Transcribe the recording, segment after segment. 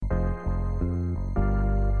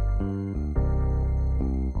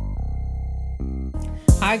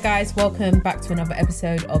Hi guys, welcome back to another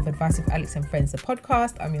episode of Advice with Alex and Friends, the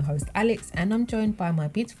podcast. I'm your host Alex and I'm joined by my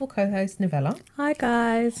beautiful co-host Novella. Hi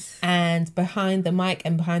guys. And behind the mic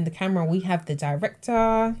and behind the camera we have the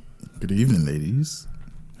director. Good evening, ladies.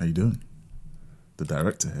 How you doing? The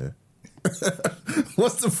director here.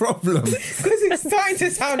 What's the problem? Because it's starting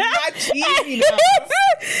to sound mad cheesy now.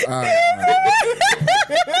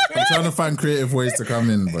 I'm trying to find creative ways to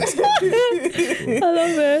come in, but I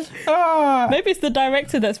love it. Maybe it's the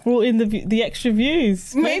director that's brought in the extra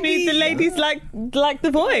views. Maybe the ladies like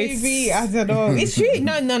the voice. Maybe, I don't know. It's true.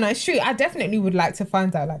 No, it's true. I definitely would like to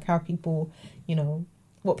find out like how people,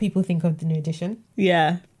 what people think of the new edition.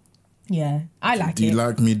 Yeah. Yeah, I like it. Do you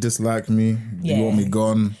like me, dislike me? Do you want me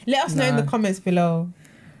gone? Let us know in the comments below.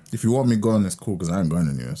 If you want me gone, it's cool because I ain't going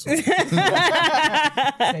anywhere. So. So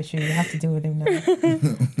true, you have to deal with him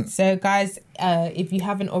now. So guys, if you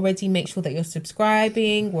haven't already, make sure that you're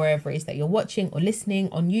subscribing wherever it is that you're watching or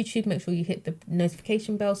listening. On YouTube, make sure you hit the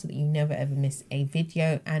notification bell so that you never ever miss a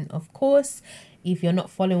video. And of course, if you're not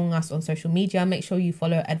following us on social media, make sure you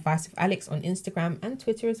follow Advice with Alex on Instagram and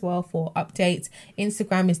Twitter as well for updates.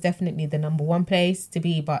 Instagram is definitely the number one place to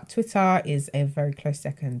be, but Twitter is a very close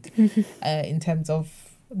second in terms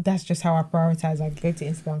of, that's just how I prioritize. I go to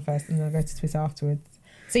Instagram first and then I go to Twitter afterwards.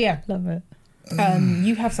 So yeah. Love it.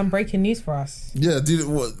 You have some breaking news for us. Yeah, dude,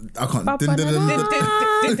 what? I can't. Oh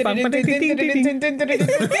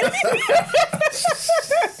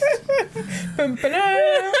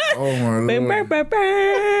my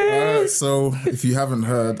lord. So, if you haven't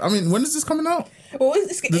heard, I mean, when is this coming out? Well,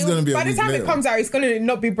 this is going to be by the time it comes out, it's going to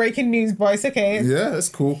not be breaking news, but it's okay. Yeah, it's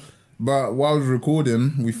cool. But while we're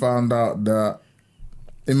recording, we found out that,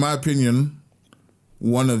 in my opinion,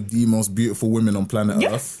 one of the most beautiful women on planet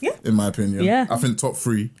Earth, in my opinion. Yeah. I think top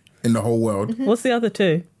 3 in the whole world. Mm-hmm. What's the other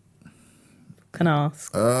 2? Can I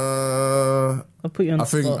ask? I'll put you on the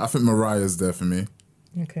spot. I think Mariah's there for me.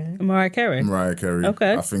 Okay. Mariah Carey? Mariah Carey.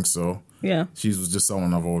 Okay. I think so. Yeah. She was just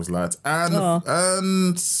someone I've always liked. And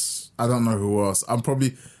I don't know who else. I'm probably...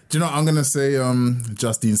 Do you know, I'm going to say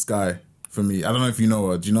Justine Skye. For me, I don't know if you know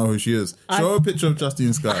her. Do you know who she is? Show a picture of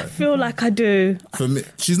Justine Skye. I feel like I do. For me,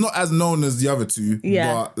 she's not as known as the other two,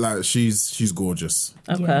 yeah. but like she's gorgeous.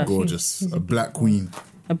 Okay, yeah, gorgeous. She's a black queen.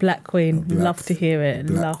 A black queen. Love to hear it.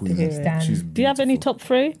 Love to hear it. She's do you have any top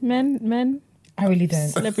 3 men? I really don't.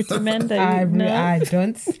 Celebrity men that I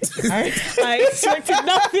don't. I expected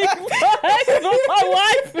nothing from my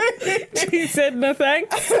wife. She said no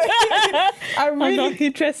thanks. I'm not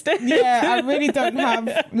interested. Yeah, I really don't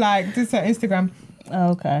have like just her Instagram.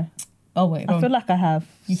 Oh, okay. Oh wait, I feel like I have.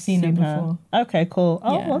 You've seen her before. Okay, cool.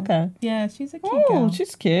 Oh, yeah. Okay. Yeah, she's a cute girl. Oh,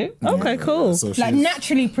 she's cute. Okay, cool. So like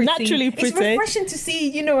naturally pretty. Naturally pretty. It's refreshing to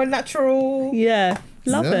see, a natural. Yeah.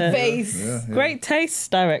 Love it. Face. Yeah. Great taste,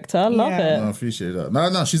 director. Love it. I appreciate that.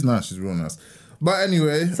 No, she's nice. She's real nice. But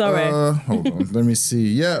anyway, sorry. Hold on. Let me see.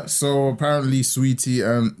 Yeah, so apparently Saweetie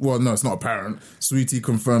and... Well, no, it's not apparent. Saweetie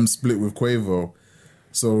confirmed split with Quavo.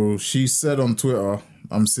 So she said on Twitter,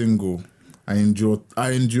 I'm single. I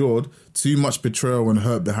endured too much betrayal and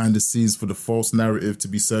hurt behind the scenes for the false narrative to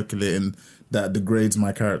be circulating that degrades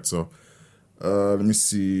my character. Let me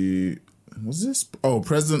see... What's this? Oh,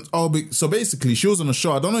 President. Oh, so basically, she was on a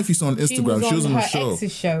show. I don't know if you saw on Instagram. She was on her a show.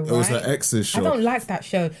 Ex's show, right? It was her ex's show. I don't like that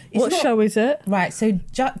show. What show is it? Right, so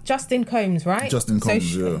Justin Combs, right? Justin Combs,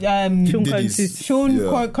 Sean Diddy's.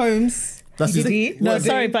 Combs. That's Diddy. No,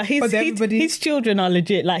 sorry, but his children are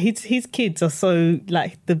legit. Like his kids are so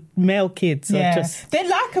like the male kids are just they're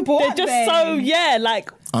likable. They're just so like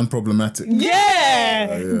unproblematic. Yeah,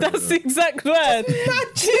 that's the exact word.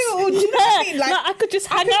 Not chill. Do you know what I mean? Like, no, I could just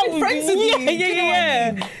hang out with friends with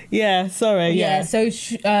you. Yeah. Sorry. Yeah.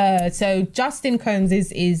 So Justin Combs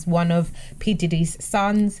is one of P Diddy's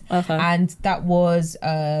sons, and that was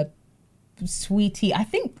Saweetie. I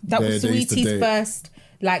think that was Saweetie's first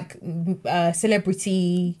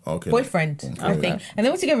celebrity boyfriend. I think, and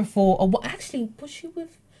they were together for. Actually, was she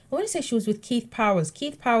with? I want to say she was with Keith Powers.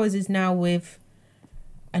 Keith Powers is now with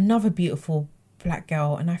another beautiful black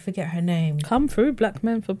girl, and I forget her name. Come through, black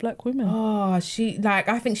men for black women. Oh, I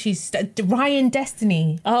think she's Ryan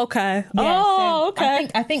Destiny. Oh, okay. Yeah, okay.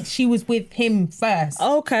 I think she was with him first.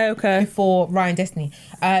 Okay. Before Ryan Destiny.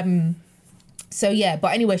 So yeah,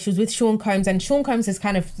 but anyway, she was with Sean Combs, and Sean Combs has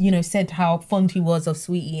kind of, said how fond he was of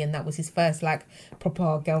Saweetie, and that was his first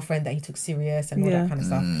proper girlfriend that he took serious and all that kind of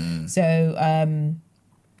stuff. So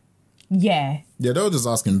yeah, they were just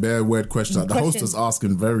asking bare weird questions. The host was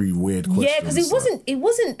asking very weird questions. Yeah, because it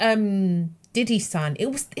wasn't Diddy's son.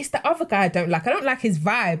 It's the other guy I don't like. I don't like his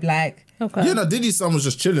vibe. Like, Okay. Yeah, no, Diddy's son was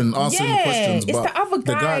just chilling, answering questions. It's But the other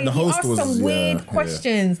guy. the He host asked was some weird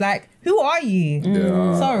questions. Like, who are you?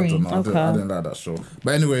 Yeah, Sorry. I don't know. Okay. I didn't like that show.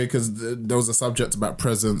 But anyway, because there was a subject about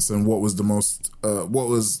presents and what was the most,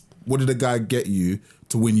 what did a guy get you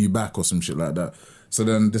to win you back or some shit like that. So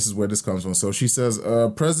then this is where this comes from. So she says,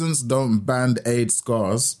 presents don't band-aid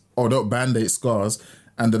scars, or don't band-aid scars,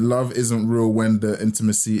 and the love isn't real when the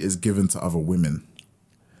intimacy is given to other women.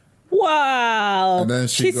 Wow. And then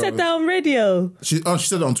she said that on radio. She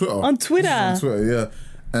said it on Twitter. On Twitter. On Twitter, yeah.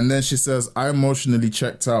 And then she says, I emotionally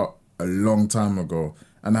checked out a long time ago,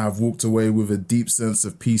 and I have walked away with a deep sense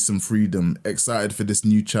of peace and freedom, excited for this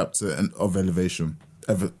new chapter of elevation.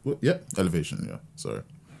 Elevation, yeah. Sorry.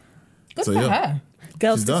 Good for her.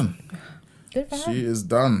 Girls, She's done. Good for her. She is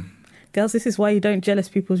done. Girls, this is why you don't jealous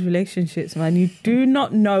people's relationships, man. You do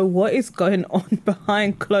not know what is going on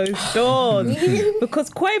behind closed doors. Because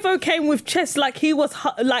Quavo came with chest like he was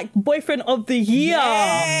like boyfriend of the year.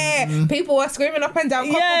 Yeah. People were screaming up and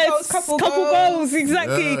down. Couple goals,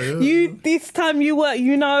 exactly. Yeah. You this time you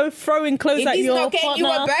were, throwing clothes If at he's your not getting partner.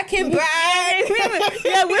 you a back in back.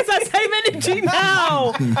 Yeah, where's that same energy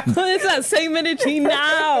now? Where's that same energy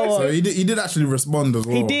now? So he did actually respond as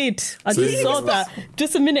well. He did. I So just he saw that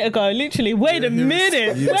just a minute ago. Literally, wait a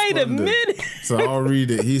minute. He Wait a responded. minute. So I'll read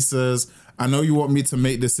it. He says, I know you want me to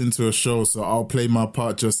make this into a show, so I'll play my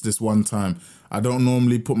part just this one time. I don't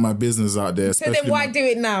normally put my business out there. So then why do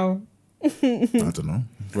it now? I don't know.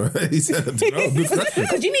 He said, I don't know. Good question.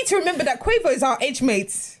 Because you need to remember that Quavo is our age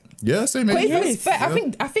mates. Yeah, same age. Quavo's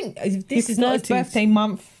I think if this He's is not his 30s. birthday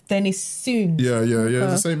month, then it's soon. Yeah,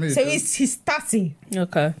 the same age. So he's 30.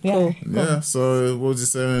 Okay, Yeah. cool. Yeah, so what was he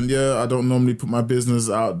saying? Yeah, I don't normally put my business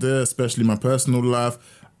out there, especially my personal life.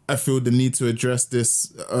 I feel the need to address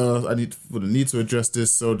this. I feel the need to address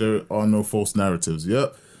this so there are no false narratives.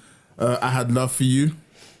 Yep. I had love for you.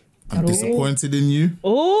 I'm disappointed in you.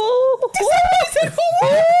 Oh, Disappointed for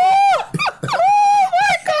what? Oh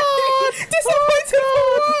my God! Disappointed for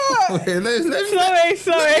what? Okay, let him talk. sorry.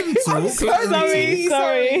 Let him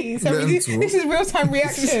talk. This is real time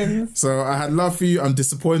reaction. So I had love for you. I'm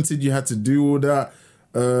disappointed you had to do all that.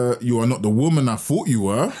 You are not the woman I thought you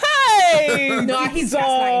were. Hey, No, he's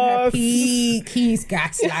gaslighting her. He's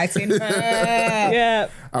gaslighting her. yeah.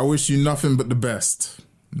 I wish you nothing but the best.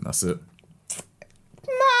 That's it.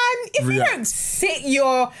 Man, if you don't sit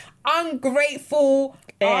your ungrateful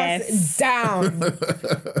ass Yes. down.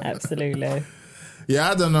 Absolutely.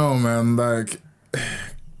 Yeah, I don't know, man. Like,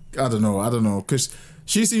 I don't know. Because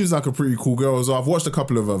she seems like a pretty cool girl. So I've watched a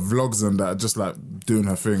couple of her vlogs and that, just like doing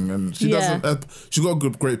her thing. And she doesn't. She's got a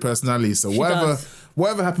great personality. So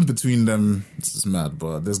whatever happened between them, it's just mad.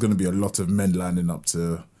 But there's going to be a lot of men lining up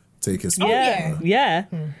to take his spot. Yeah. yeah.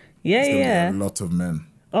 Yeah. There's gonna Yeah. be a lot of men.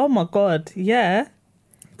 Oh my God. Yeah.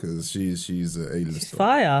 Because she's an A-lister. She's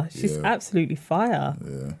fire. She's Yeah. absolutely fire.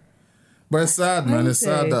 Yeah. But it's sad, man. It's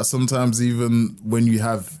Crazy. sad that sometimes even when you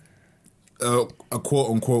have a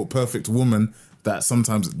quote-unquote perfect woman, that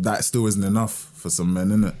sometimes that still isn't enough for some men,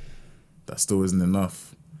 innit? That still isn't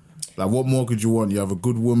enough. Like, what more could you want? You have a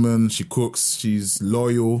good woman, she cooks, she's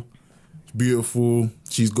loyal, beautiful,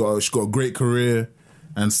 she's got a great career,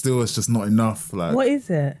 and still it's just not enough. Like, What is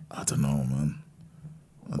it? I don't know, man.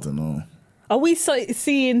 I don't know. Are we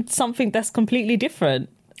seeing something that's completely different?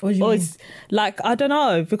 What do you mean? It's like, I don't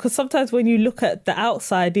know, because sometimes when you look at the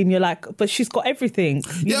outside and you're like, but she's got everything.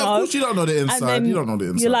 You know? Of course you don't know the And inside. then You don't know the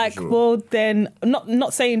inside. You're like, for sure. well, then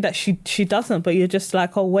not saying that she doesn't, but you're just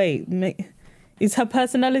like, oh wait, is her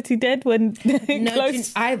personality dead when No,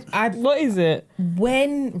 close? What is it?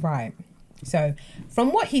 Right. So,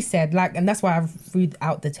 from what he said, and that's why I've threw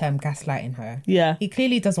out the term gaslighting her. Yeah. He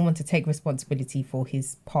clearly doesn't want to take responsibility for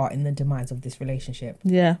his part in the demise of this relationship.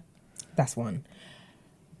 Yeah. That's one.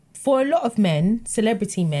 For a lot of men,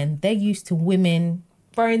 celebrity men, they're used to women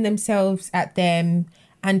throwing themselves at them.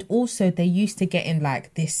 And also they're used to getting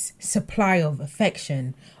like this supply of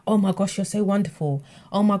affection. Oh my gosh, you're so wonderful.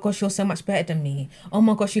 Oh my gosh, you're so much better than me. Oh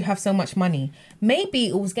my gosh, you have so much money. Maybe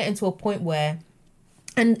it was getting to a point where,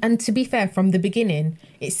 and to be fair, from the beginning,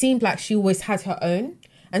 it seemed like she always had her own.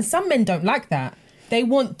 And some men don't like that. They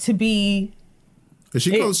want to be...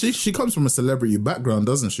 She comes from a celebrity background,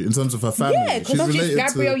 doesn't she? In terms of her family. Yeah, because she's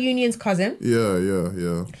Gabrielle Union's cousin.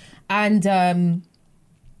 Yeah. And I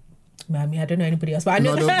don't know anybody else, but I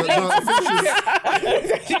know I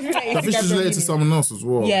think she's related to someone else as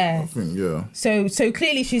well. Yeah. I think, yeah. So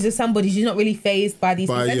clearly she's a somebody. She's not really phased by these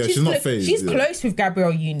things. And Yeah, she's not phased. She's yeah. close with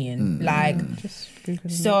Gabrielle Union.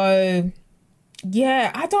 So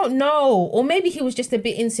Yeah, I don't know. Or maybe he was just a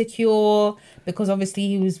bit insecure because obviously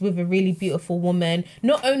he was with a really beautiful woman.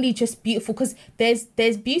 Not only just beautiful, because there's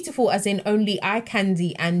beautiful as in only eye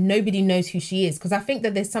candy and nobody knows who she is. Because I think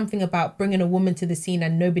that there's something about bringing a woman to the scene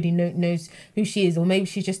and nobody knows who she is. Or maybe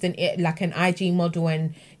she's just an IG model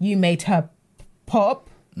and you made her pop.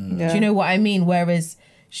 Yeah. Do you know what I mean? Whereas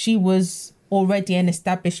she was already an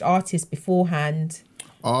established artist beforehand.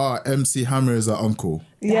 MC Hammer is her uncle.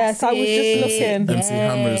 Yes, I was just looking. MC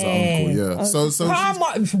Hammer is her uncle, yeah. So How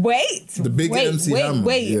much? Wait. The big MC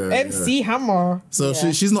Hammer. Yeah, MC Hammer. So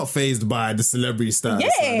she's not phased by the celebrity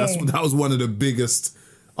status. Yeah. That was one of the biggest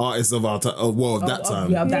artists of our time. That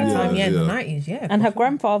time. Yeah, that time, in the 90s, yeah. And her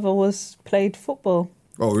grandfather played football.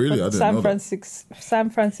 Oh, really? I didn't know that.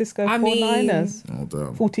 San Francisco 49ers. Oh,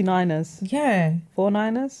 damn. 49ers. Yeah.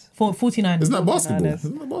 49ers? 49ers. Isn't that basketball?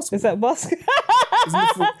 49ers. Is that basketball?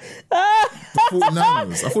 The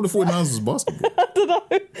 49ers. I thought the 49ers was basketball. I don't know.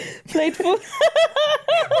 Played football.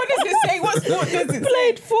 What does it say? What sport does it say?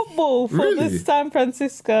 Played football for Really? the San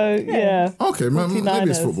Francisco. Yeah. Okay,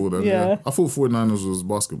 maybe it's football then. Yeah. I thought 49ers was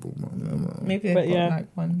basketball. Man. Maybe they've got like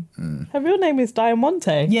one. Her real name is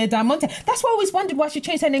Diamante. Yeah, Diamante. That's why I always wondered why she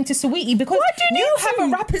changed her name to Saweetie, because you have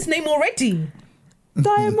a rapper's name already.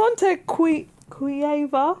 Diamante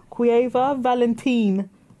Quavo Valentine.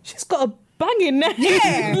 She's got a banging name.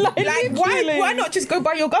 Yeah. like why not just go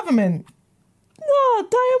by your government? No,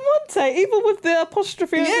 Diamante, even with the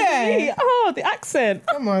apostrophe. Yeah. Oh, the accent.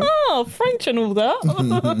 Come on. Oh, French and all that.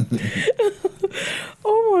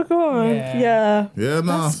 Oh my God. Yeah. Yeah,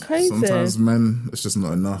 nah. That's crazy. Sometimes men, it's just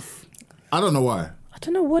not enough. I don't know why. I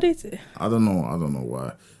don't know what is it. I don't know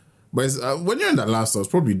why. But it's, when you're in that lifestyle, it's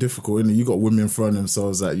probably difficult, innit? You got women throwing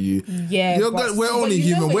themselves at you. Yeah. We're only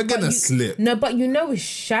human. We're going to slip. No, but it's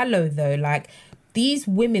shallow though. Like, these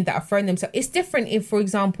women that are throwing themselves, it's different if, for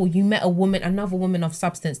example, you met another woman of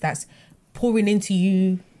substance that's pouring into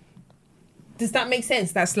you. Does that make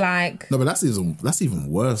sense? That's like... No, but that's even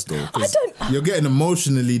worse though. I don't... You're getting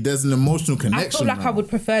emotionally, there's an emotional connection. I feel like now. I would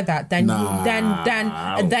prefer that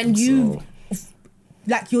than you...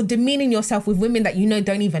 Like, you're demeaning yourself with women that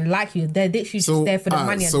don't even like you. They're literally just there for the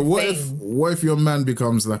money and the fame. What if your man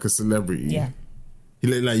becomes like a celebrity? Yeah.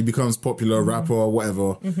 He becomes popular, rapper or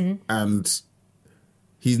whatever, and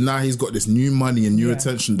he's got this new money and new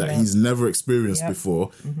attention that he's never experienced before,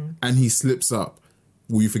 and he slips up.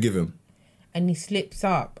 Will you forgive him? And he slips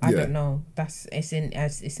up. I don't know. It's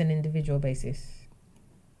an individual basis.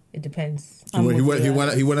 It depends. He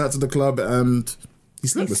went out to the club and he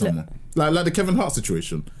slept with someone. Like the Kevin Hart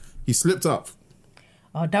situation. He slipped up.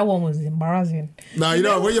 Oh, that one was embarrassing. Nah,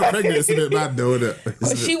 when you're pregnant, it's a bit bad though, isn't it?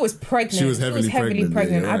 But she was pregnant. She was heavily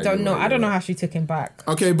pregnant. Yeah, I don't know. I don't know how she took him back.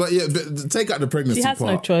 Okay, but take out the pregnancy part. She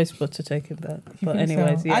has no choice but to take him back. But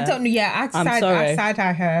anyways, I don't know. Yeah, I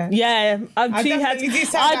side-eye her. Yeah, I do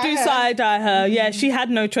side-eye her. Yeah, she had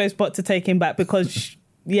no choice but to take him back because,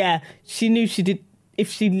 she knew she did. If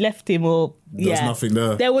she left him or... There was nothing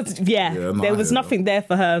there. There was nothing there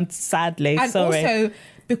for her, sadly. And sorry. Also,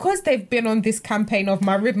 because they've been on this campaign of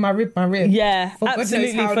my rib, my rib, my rib. Yeah, for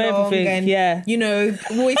absolutely, God knows how for long, everything. and,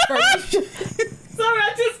 always Sorry,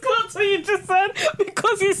 I just clocked what you just said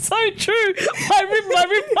because it's so true. My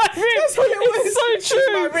rib. That's what it was. It's so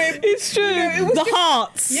true. My rib. It's true. It was the just,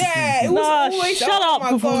 hearts. Yeah, it was always. Shut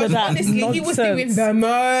up with all of that. Honestly, nonsense. he was doing the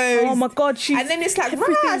most. Oh my God, and then it's like,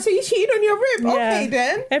 so you cheated on your rib? Yeah. Okay,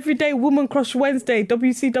 then. Everyday Woman Crush Wednesday,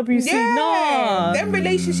 WCWC. Yeah. No. Them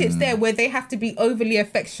relationships there where they have to be overly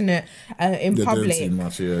affectionate in You're public. doing too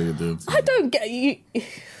much. Yeah, you're doing too much. I don't get you.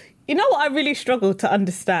 You know what I really struggle to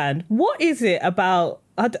understand? What is it about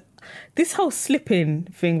this whole slipping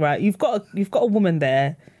thing, right? You've got a woman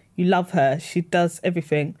there. You love her. She does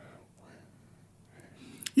everything.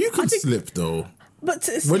 You can slip though. But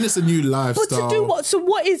when it's a new lifestyle. But to do what? So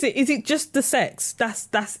what is it? Is it just the sex?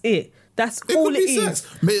 That's it. That's all could it be is.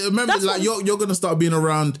 Sex. Remember, you're gonna start being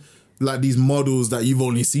around like these models that you've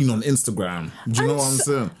only seen on Instagram. Do you know what I'm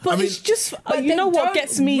saying? But it's just, but you know what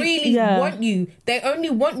gets me? Really want you. They only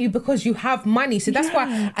want you because you have money. So that's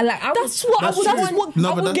why I would want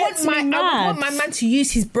my man to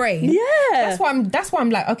use his brain. Yeah. That's why I'm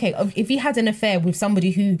like, okay, if he had an affair with somebody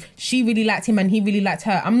who she really liked him and he really liked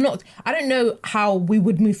her, I don't know how we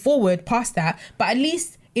would move forward past that, but at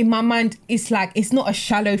least in my mind, it's like, it's not a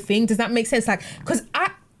shallow thing. Does that make sense? Like, because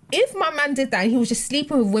if my man did that and he was just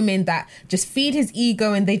sleeping with women that just feed his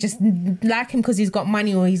ego and they just like him because he's got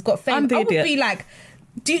money or he's got fame, I would be like,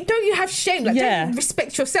 don't you have shame? Like, don't you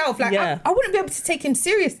respect yourself? Like, I wouldn't be able to take him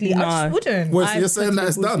seriously. No. I just wouldn't. Well, so you're saying that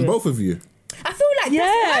it's done, both of you? I feel like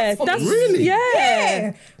that's worse for me. Really?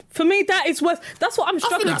 Yeah. For me, that is worse. That's what I'm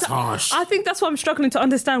struggling that's harsh. I think that's what I'm struggling to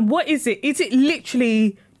understand. What is it? Is it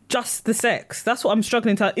literally just the sex? That's what I'm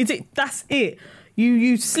struggling to. Is it? That's it.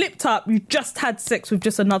 You slipped up. You just had sex with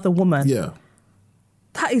just another woman. Yeah.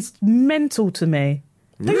 That is mental to me.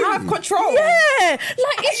 Do you have control? Yeah,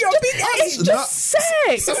 like it's just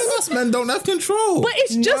sex. Some of us men don't have control. But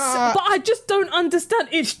it's just, but I just don't understand.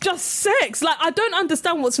 It's just sex. Like, I don't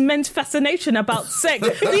understand what's men's fascination about sex.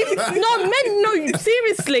 No,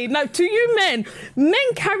 seriously. No, to you men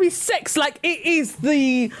carry sex like it is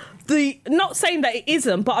the, not saying that it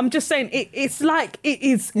isn't, but I'm just saying it's like it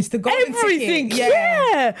is. It's the golden everything. ticket.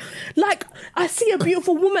 Yeah. Like, I see a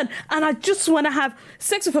beautiful woman and I just want to have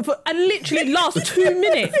sex with her and literally last 2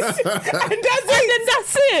 minutes. and then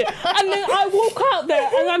that's it. And then I walk out there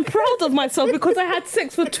and I'm proud of myself because I had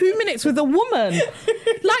sex for 2 minutes with a woman.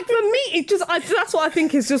 Like, for me, that's what I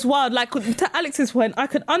think is just wild. Like, to Alex's point, I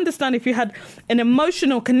could understand if you had an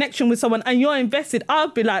emotional connection with someone and you're invested.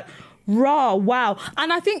 I'd be like, raw, wow.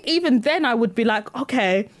 And I think even then I would be like,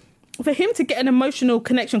 okay, for him to get an emotional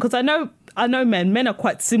connection, because I know men are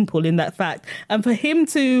quite simple in that fact, and for him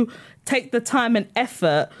to take the time and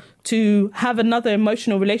effort to have another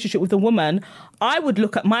emotional relationship with a woman, I would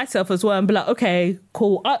look at myself as well and be like, okay,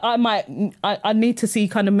 cool. I need to see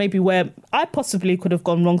kind of maybe where I possibly could have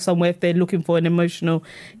gone wrong somewhere if they're looking for an emotional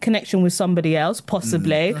connection with somebody else,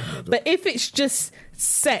 possibly. But if it's just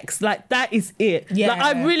sex, like, that is it. Yeah. Like,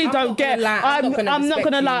 I really don't get. I'm not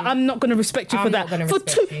gonna lie. I'm not gonna respect you for that. For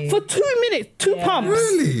 2 minutes, two pumps.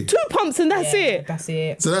 Really? 2 pumps and that's it. That's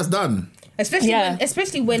it. So that's done.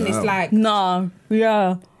 Especially when it's like, no,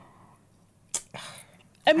 yeah.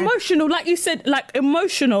 Emotional, like you said, like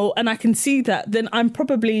emotional, and I can see that, then I'm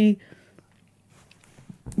probably,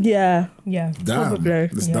 Damn, probably.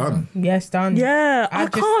 it's done. Yeah, it's done. Yeah, I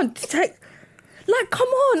can't take, like, come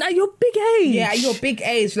on, at your big age. Yeah, at your big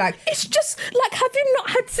age, like, it's just, like, have you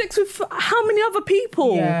not had sex with how many other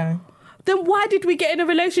people? Yeah. Then why did we get in a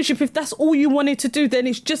relationship if that's all you wanted to do? Then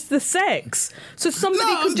it's just the sex. So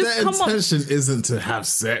somebody could just come up. The intention isn't to have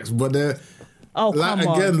sex, but they're... Oh, like, come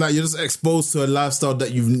on. again, like, you're just exposed to a lifestyle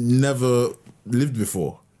that you've never lived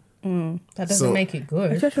before. That doesn't make it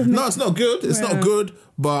good. No, it's not good. It's not good.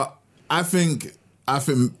 But I think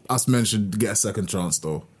us men should get a second chance,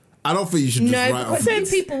 though. I don't think you should just write off. Some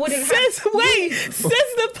people wouldn't says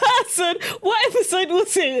the person. What episode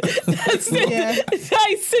was it?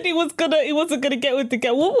 That said he wasn't gonna get with the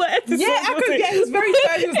girl. What episode? Yeah, I could get his very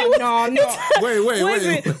first. He was like, no, I'm not. Wait.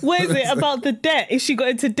 Where is it about the debt? If she got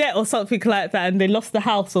into debt or something like that, and they lost the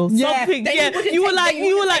house or something? Yeah, you were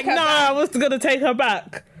like, nah, I was gonna take her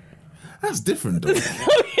back. That's different, though.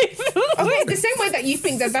 Okay, the same way that you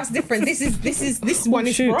think that's different. This one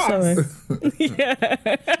is for us. Yeah.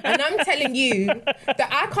 And I'm telling you that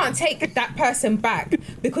I can't take that person back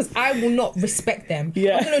because I will not respect them.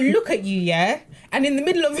 Yeah. I'm gonna look at you, yeah, and in the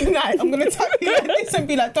middle of the night, I'm gonna tap you like this and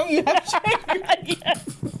be like, "Don't you have shame?"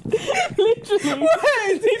 Literally.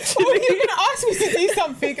 Or you're gonna ask me to do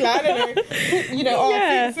something like, I don't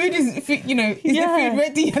know, food is the food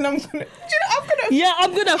ready? And I'm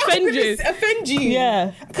gonna offend you. Offend you.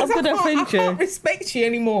 Yeah, I'm gonna offend you. I can't respect you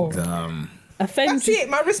anymore. Offend That's you. it.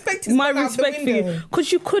 My respect is my gone out respect the for window. you,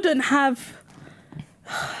 because you couldn't have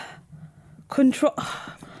control.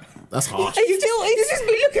 That's harsh. You just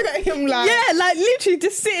be looking at him like, yeah, like literally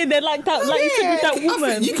just sitting there like that, like you said with that I woman.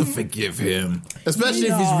 think you can forgive him, especially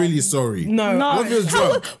if he's really sorry. No. What if he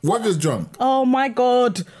was drunk? Oh my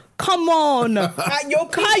God. Come on. at your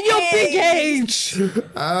big age.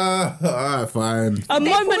 Alright, fine. A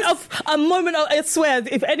moment of, I swear,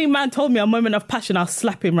 if any man told me a moment of passion, I'll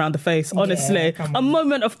slap him around the face, honestly. A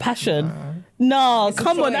moment of passion. No,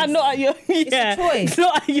 come on. And not at your, It's a choice.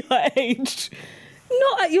 Not at your age.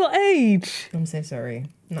 Not at your age. I'm so sorry.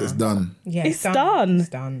 No. It's done. Yeah, It's done. It's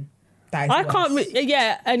done. That is I worse.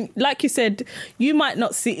 can't, and like you said, you might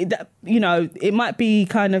not see that, it might be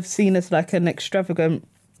kind of seen as like an extravagant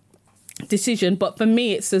decision, but for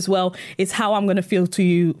me it's as well, it's how I'm going to feel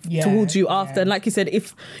towards you after. And like you said,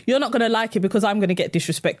 if you're not going to like it because I'm going to get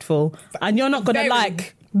disrespectful, and you're not going to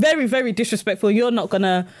like, very, very disrespectful, you're not going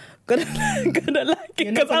to like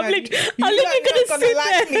it, because I'm literally gonna sit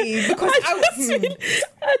like there. Me because I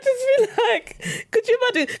just feel like, can you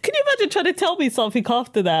imagine trying to tell me something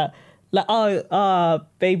after that, like,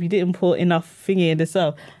 babe, you didn't put enough thingy in the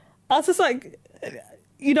cell. I was just like,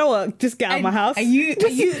 you know what, just get out of my house. And you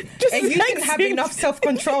didn't have enough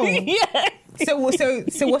self-control. Yeah. So what's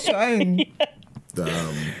your own?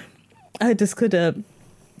 Damn. I just couldn't.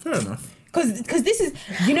 Fair enough. Because this is,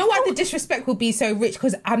 you know why the disrespect will be so rich?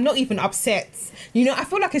 Because I'm not even upset. You know, I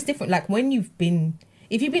feel like it's different. Like when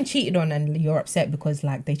if you've been cheated on and you're upset because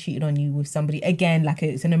like they cheated on you with somebody, again, like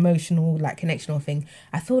it's an emotional, like connectional thing.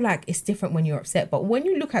 I feel like it's different when you're upset. But when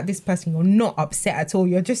you look at this person, you're not upset at all.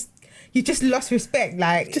 You just lost respect.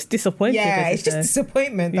 Like just disappointed. Yeah, it's just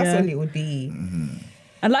disappointment. That's all it would be. Mm-hmm.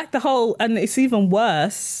 And like and it's even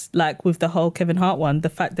worse, like with the whole Kevin Hart one, the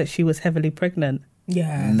fact that she was heavily pregnant.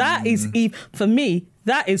 Yeah. That is, for me,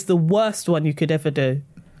 that is the worst one you could ever do.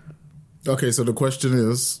 Okay, so the question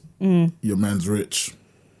is, your man's rich.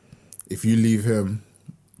 If you leave him,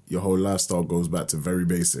 your whole lifestyle goes back to very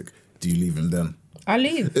basic. Do you leave him then? I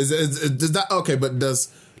leave. Does that, okay, but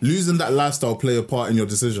does losing that lifestyle play a part in your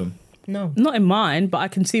decision? No. Not in mine, but I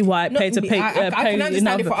can see why it pays a pay. I can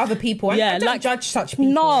understand it for other people. I don't judge such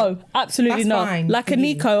people. No, absolutely That's not. fine like for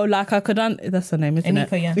you. Aniko, like I could. That's her name, isn't it?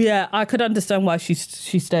 Aniko, yeah. Yeah, I could understand why she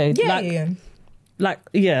stayed. Yeah, like, yeah. Like,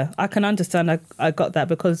 yeah, I can understand. I got that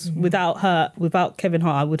because without Kevin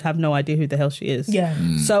Hart, I would have no idea who the hell she is. Yeah.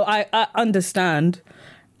 So I understand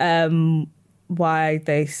why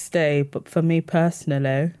they stay, but for me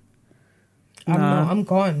personally, I'm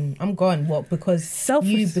gone. What? Because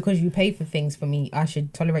Selfish. you pay for things for me, I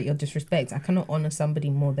should tolerate your disrespect. I cannot honor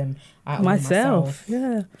somebody more than I honor myself. myself.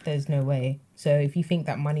 Yeah. There's no way. So if you think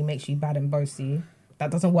that money makes you bad and bossy,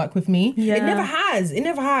 that doesn't work with me. Yeah. It never has.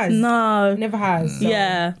 No. It never has. So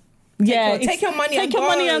Yeah. Take your money and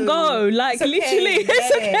go. Like, It's okay. literally,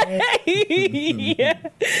 it's okay.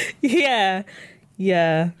 Yeah.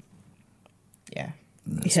 Yeah.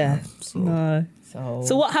 No.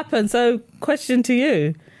 So what happened? So question to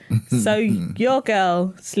you. So your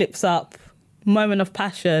girl slips up, moment of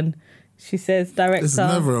passion. She says, director. It's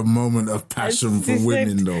never a moment of passion for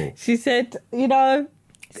women, though. She said, you know.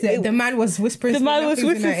 So the man was whispering. The man was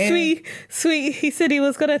whispering, sweet. He said he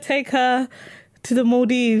was going to take her to the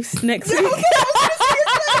Maldives next week.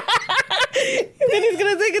 He said he's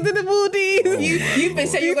going to take her to the Maldives. You've been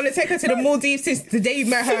saying you're going to take her to the Maldives since the day you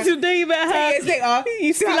met her. Since the day you met her. 10 years later.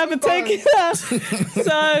 You still haven't taken her.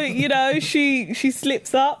 So, you know, she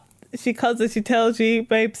slips up. She comes and she tells you,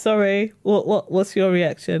 babe, sorry. What's your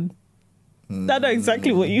reaction? I know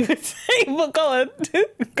exactly what you would say, but go on.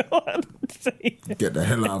 Go on. Get the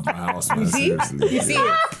hell out of my house, man. Seriously. You see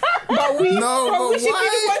it? But we should be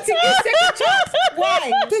the one to get second chance.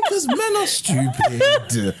 Why? Because men are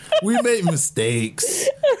stupid. We make mistakes.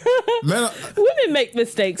 Women make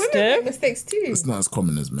mistakes too. Women make mistakes too. It's not as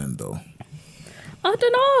common as men, though. I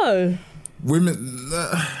don't know. Women,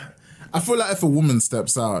 I feel like if a woman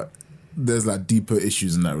steps out, there's like deeper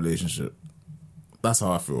issues in that relationship. That's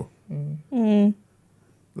how I feel.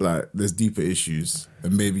 Like there's deeper issues,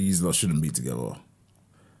 and maybe you lot shouldn't be together.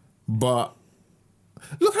 But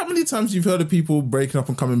look how many times you've heard of people breaking up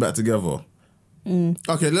and coming back together.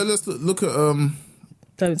 Okay, let's look at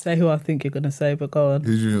Don't say who I think you're gonna say, but go on.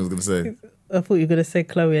 who you was gonna say? I thought you were gonna say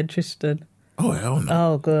Chloe and Tristan. Oh hell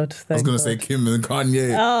no! Oh good. I was gonna say Kim and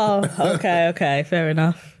Kanye. Oh, okay, fair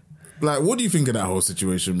enough. Like, what do you think of that whole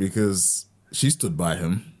situation? Because she stood by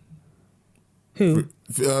him. Who?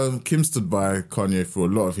 Kim stood by Kanye for a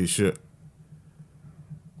lot of his shit.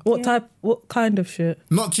 What kind of shit?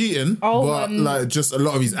 Not cheating, but like just a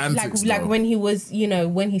lot of his antics. Like when he was,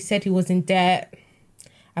 when he said he was in debt.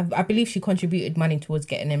 I believe she contributed money towards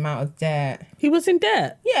getting him out of debt. He was in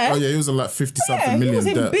debt? Yeah. Oh yeah, he was in like 50-something million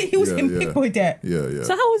debt. He was in big boy debt. Yeah.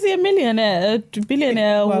 So how was he a millionaire, a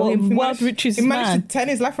billionaire, world richest he managed man? to turn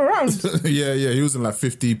his life around. yeah, he was in like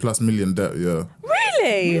 50+ million debt. Yeah.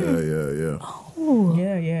 Really? Yeah. Oh.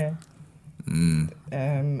 Yeah.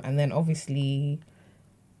 And then obviously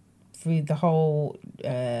through the whole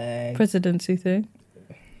presidency thing.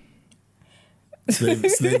 Slave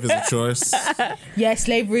is a choice. Yeah,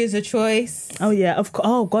 slavery is a choice. Oh yeah, of course.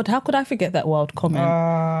 Oh God, how could I forget that wild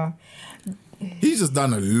comment? He's just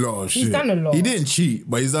done a lot of shit. He's done a lot. He didn't cheat,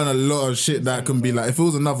 but he's done a lot of shit that can be like, if it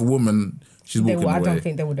was another woman, she's walking away. I don't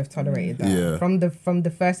think they would have tolerated that. Yeah. From the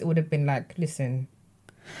first, it would have been like, listen.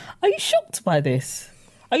 Are you shocked by this?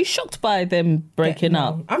 Are you shocked by them breaking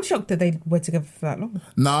up? I'm shocked that they were together for that long.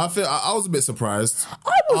 Nah, I was a bit surprised.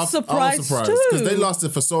 I was surprised too. Because they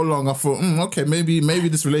lasted for so long. I thought, okay, maybe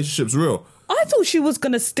this relationship's real. I thought she was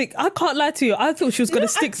gonna stick. I can't lie to you. I thought she was gonna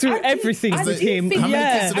stick through everything with him. How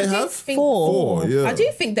many kids do they have? Four. Yeah. I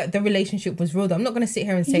do think that the relationship was real, though. I'm not going to sit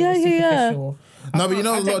here and say it was superficial. No, but you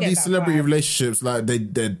know, a lot of these celebrity relationships, like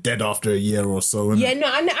they're dead after a year or so. Yeah, no,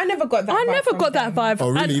 I never got that. I never got that vibe. Oh,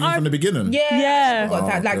 really? Even from the beginning? Yeah, I got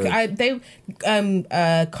that. Like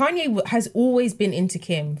Kanye has always been into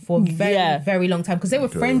Kim for a very long time because they were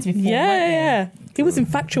friends before. Yeah. He was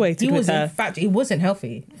infatuated with her. It wasn't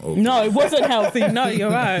healthy. Okay. No, it wasn't healthy. No, you're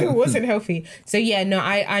right. It wasn't healthy. So yeah, no,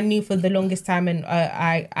 I knew for the longest time, and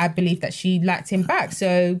I believed that she liked him back.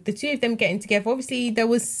 So the two of them getting together, obviously there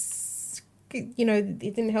was, you know, it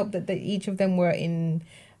didn't help that each of them were in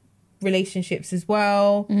relationships as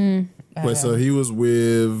well. Wait, so he was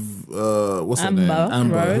with what's her name?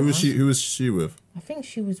 Amber. Who was she with? I think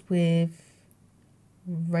she was with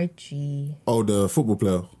Reggie. Oh, the football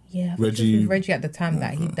player. Yeah, Reggie at the time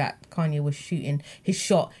that Kanye was shooting his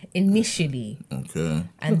shot initially. Okay.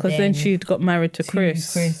 And because then she'd got married to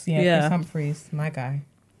Chris. Chris Humphries, my guy.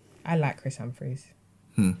 I like Chris Humphries.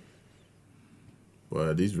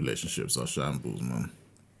 Well, these relationships are shambles, man.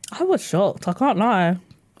 I was shocked. I can't lie.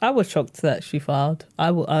 I was shocked that she filed. I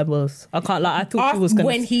was. I can't lie. I thought she was going to...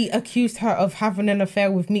 When he accused her of having an affair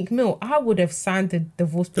with Meek Mill, I would have signed the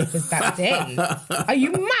divorce papers that day. Are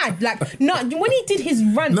you mad? Like, no, when he did his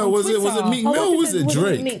rant on Twitter... Was it Meek Mill or was it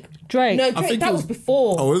Drake? Drake. No, Drake, that was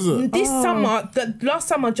before. Oh, is it? This summer, the last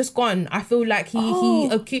summer just gone, I feel like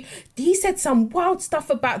he said some wild stuff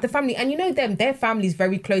about the family. And you know them, their family's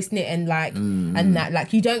very close-knit and like, and that,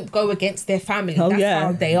 like, you don't go against their family. That's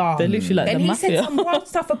how they are. They're literally like the mafia. He said some wild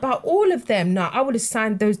stuff about all of them. No, I would have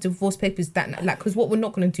signed those divorce papers that night, like, because what we're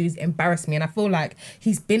not going to do is embarrass me. And I feel like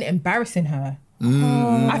he's been embarrassing her.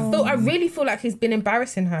 I really feel like he's been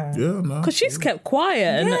embarrassing her. Yeah, no. Because she's kept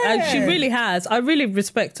quiet and she really has. I really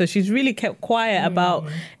respect her. She's really kept quiet about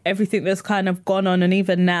everything that's kind of gone on, and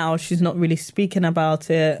even now she's not really speaking about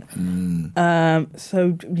it.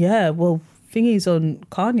 So yeah, well, thingy's on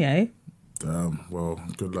Kanye. Damn. Well,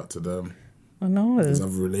 good luck to them. I know. There's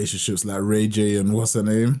other relationships like Ray J and what's her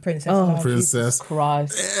name? Princess. Jesus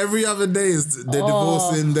Christ. Every other day is they're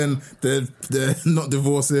divorcing, then they're not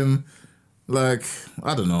divorcing. Like,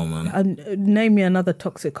 I don't know, man. And name me another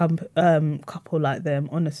toxic couple like them,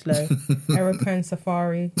 honestly. Erica and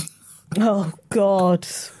Safari. Oh, God.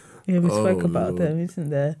 Yeah, we spoke about them, isn't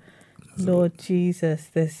there? Lord Jesus,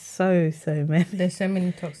 there's so many. There's so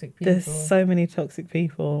many toxic people. There's so many toxic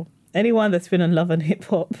people. Anyone that's been in love and hip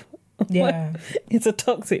hop, it's a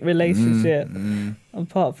toxic relationship.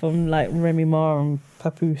 Apart from like Remy Ma and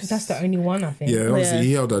Papoose. That's the only one, I think. Yeah, obviously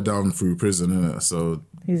he held her down through prison, innit? So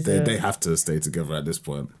they have to stay together at this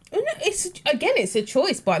point. It's a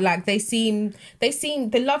choice, but like they seem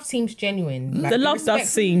the love seems genuine. Like, the love does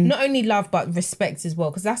seem not only love but respect as well,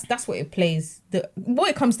 because that's what it plays. What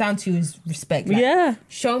it comes down to is respect. Like,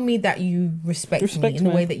 show me that you respect me in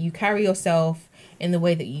the way that you carry yourself, in the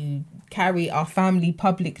way that you carry our family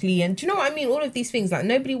publicly, and do you know what I mean? All of these things. Like,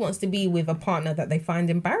 nobody wants to be with a partner that they find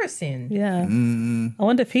embarrassing. Yeah. I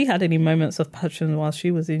wonder if he had any moments of passion while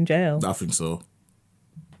she was in jail. I think so.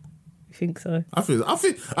 Think so. I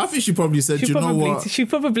think she probably said, you know what? She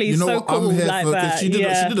probably is so cool I'm here like for, that. She did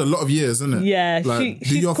a lot of years, isn't it? Yeah, like,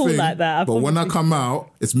 she's cool thing, like that. But when I come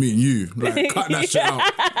out, it's me and you. Like, cut that shit out.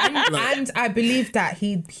 And I believe that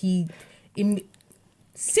he in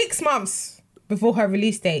 6 months before her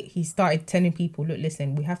release date, he started telling people, look,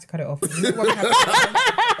 listen, we have to cut it off. You know what we have to cut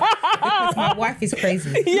because my wife is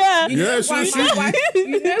crazy. Yeah. You know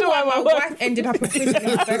why my wife ended up in prison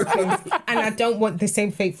in the first place, and I don't want the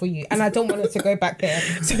same fate for you, and I don't want her to go back there.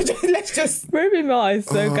 So let's just... Ruby Ma is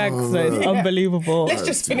so gangster. It's unbelievable. Let's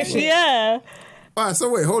just finish it. Yeah. All right, so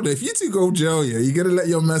wait, hold on. If you two go jail, you going to let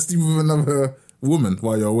your man sleep with another woman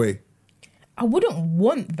while you're away? I wouldn't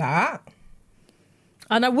want that.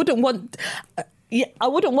 And I wouldn't want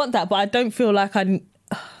that, but I don't feel like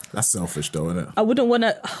That's selfish, though, isn't it? I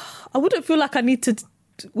wouldn't feel like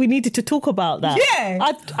we needed to talk about that. Yeah.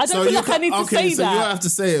 I don't feel like I need to say so that. you don't have to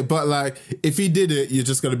say it, but like, if he did it, you're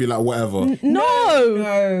just going to be like, whatever.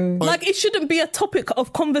 No. Like, it shouldn't be a topic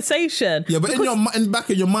of conversation. Yeah, but in the back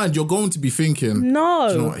of your mind, you're going to be thinking, no.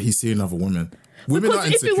 Do you know what? He's seeing other women. Women are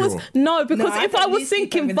insecure. If I was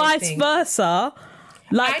thinking vice versa...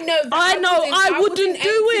 Like, I wouldn't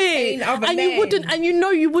do it, and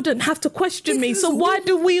you wouldn't have to question me. So why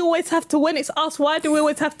do we always have to? When it's us, why do we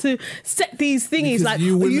always have to set these things? Because like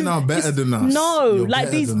you women are better than us. No, You're like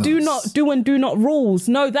these do and do not rules.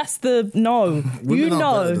 No, that's the no. Women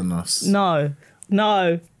are better than us.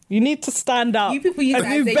 No. You need to stand up. You people use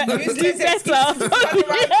and that do, as a do useless better. excuse to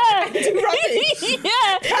run around and do rubbish.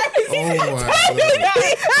 Yeah.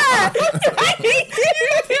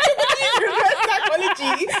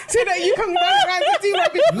 Psychology, so that you can run around and do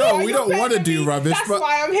rubbish. No, we don't want to do rubbish, That's but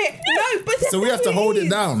why I'm here. No, but so we have to hold it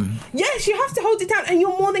down. Yes, you have to hold it down, and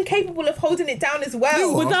you're more than capable of holding it down as well.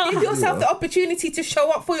 You are. Give yourself You the are. opportunity to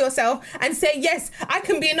show up for yourself and say, yes, I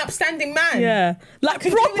can be an upstanding man. Yeah. Like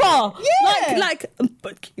can do proper. it. Yeah. Like,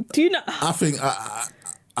 but do you know? I think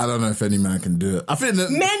I don't know if any man can do it. I think that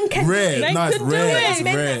Men can rare. do it. No, it's Men can do rare. it. It's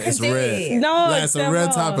Men rare. can It's do rare. it. No, Like, it's a rare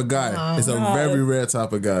type of guy. It's a very rare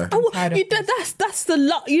type of guy. tired of this. That's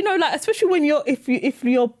the you know, like, especially when if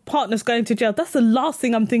your partner's going to jail, that's the last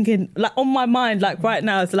thing I'm thinking, like, on my mind, like, right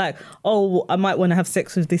now. It's like, oh, I might want to have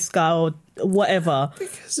sex with this guy or whatever.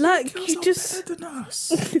 Because like, girls you are just better than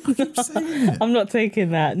us. I keep saying it. I'm not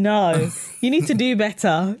taking that. No, you need to do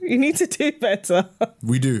better. You need to do better.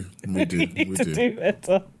 We do. We do. You We need to do. do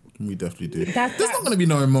better. We definitely do. That- There's not going to be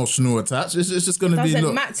no emotional attach. It's just going to be Doesn't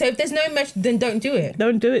look. matter. So if there's no emotion, then don't do it.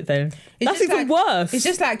 Don't do it then. It's That's just even like- worse. It's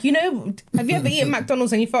just like, you know, have you ever eaten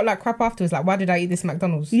McDonald's and you felt like crap afterwards? Like, why did I eat this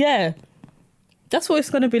McDonald's? Yeah, that's what it's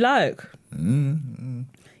going to be like.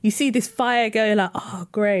 You see this fire girl, you're like, oh,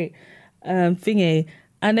 great, thingy.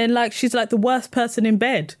 And then, like, she's like the worst person in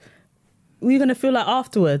bed. What are you going to feel like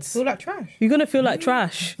afterwards? Feel like trash. You're going to feel like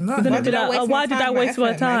trash. No. You're going Why to be did I like, waste oh, my why did time, I my waste my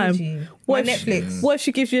effort, my time? energy, What my if, Netflix? what if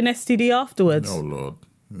she gives you an STD afterwards? Oh, Lord.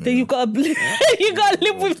 Then you got to you got to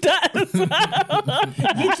live with that as well.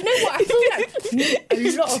 Yeah, do you know what? I feel like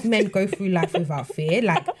a lot of men go through life without fear.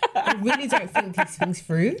 Like, I really don't think these things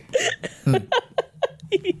through.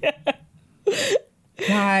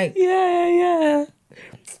 Like, Yeah.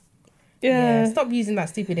 yeah, stop using that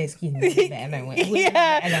stupid excuse. We're better than women. We're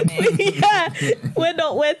better than men. Yeah.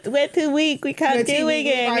 We're too weak. We can't do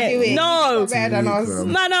it. No. Better than us.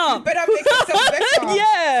 Man up. Better make yourself better.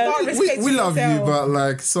 Yeah. Start We respecting love you, yourself. but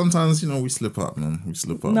like sometimes, you know, we slip up, man. We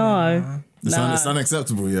slip up. No. It's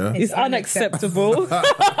unacceptable, yeah? It's unacceptable. Do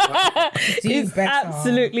It's better.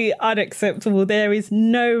 absolutely unacceptable. There is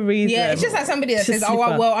no reason. Yeah, it's just like somebody that to says, slip "Oh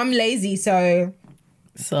up. well, I'm lazy, so."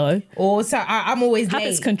 So Or so I'm always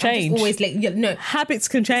Habits late. can I'm just change. always late. Yeah, no, habits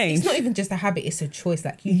can change. it's not even just a habit; it's a choice.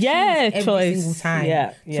 Like you Yeah, choose every choice. single time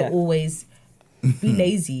Yeah. to always be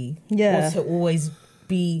lazy, Yeah. or to always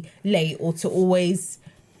be late, or to always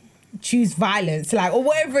choose violence, like, or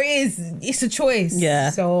whatever it is. It's a choice. Yeah,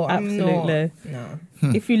 So I'm absolutely.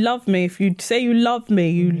 not. If you love me, if you say you love me,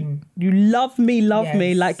 you love me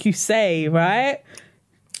Yes. like you say, right?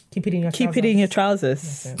 Keep it in your. Keep it in your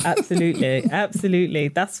trousers. Absolutely, absolutely.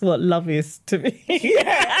 That's what love is to me. Yeah,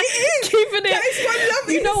 it is. Keeping That it. is what love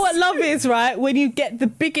You is. know what love is, right? When you get the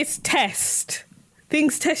biggest test,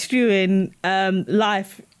 things test you in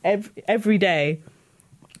life every day,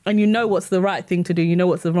 and you know what's the right thing to do, you know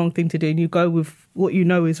what's the wrong thing to do, and you go with what you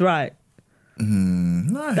know is right.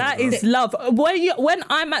 No, That is love. When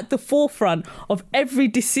I'm at the forefront of every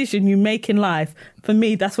decision you make in life, for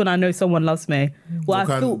me, that's when I know someone loves me.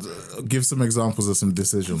 Well, I feel. Give some examples of some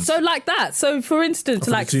decisions. So like that. So for instance, For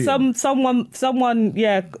the like cheating. someone,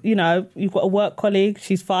 yeah, you know, you've got a work colleague,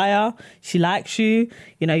 she's fire, she likes you,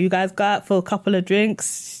 you know, you guys go out for a couple of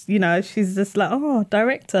drinks, you know, she's just like, oh,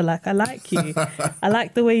 director, like, I like you. I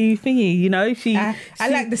like the way you thingy, you know, I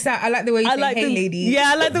like the sound. I like the way you say, "Hey, ladies." Yeah,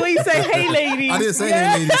 I like the way you say, hey, ladies. I didn't say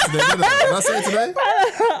hey ladies today, did I? Did I say it today?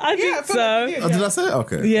 I think I feel so. like you did. Oh, did I say it?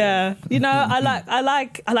 Okay. Yeah, you know, I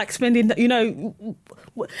like spending, you know,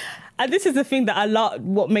 and this is the thing that I love.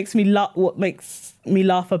 What makes me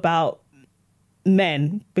laugh about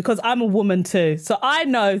men, because I'm a woman too, so I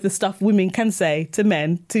know the stuff women can say to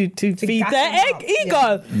men to feed gas their them up.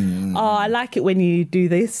 ego. Oh, I like it when you do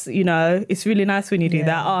this. You know, it's really nice when you do Yeah.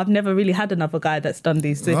 that. Oh, I've never really had another guy that's done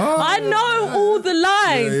these things. Oh, I know all the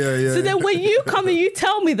lies. Yeah. So then when you come and you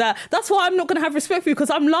tell me that's why I'm not going to have respect for you, because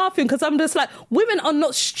I'm laughing, because I'm just like, women are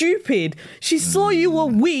not stupid. She saw you were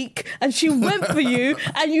weak and she went for you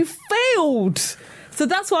and you failed. So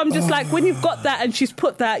that's why I'm just like, when you've got that and she's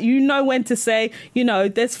put that, you know when to say, you know,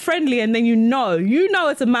 there's friendly, and then you know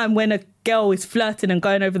as a man when a girl is flirting and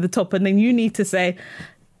going over the top, and then you need to say,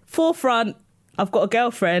 forefront, I've got a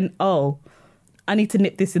girlfriend. Oh, I need to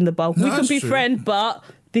nip this in the bud. No, We can that's be true. friends, but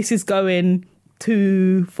this is going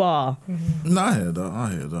too far. No, I hear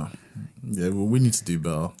that. Yeah, well, we need to do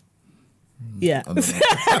better. Yeah. I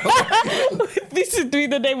don't know. This should be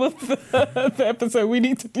the name of the episode. We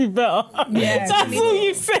need to do better. Yeah, That's we all need-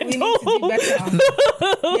 you said. We need to do better.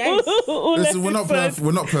 Yes. all Listen, we're not episode. perfect.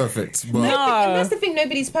 We're not perfect, but And No. that's the thing.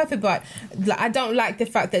 Nobody's perfect, but like, I don't like the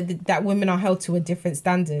fact that women are held to a different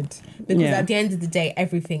standard, because Yeah. at the end of the day,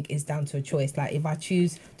 everything is down to a choice. Like, if I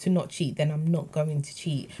choose to not cheat, then I'm not going to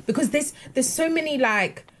cheat, because there's so many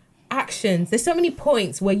like actions. There's so many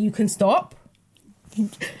points where you can stop.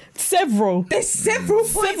 Several. There's several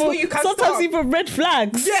points where you can Sometimes stop. even red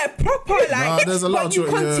flags. Yeah, proper like. Nah, there's a lot but you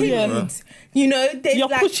of choice, yeah. continued. You know, there's You're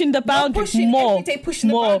like, pushing the boundary you're pushing more, every day, pushing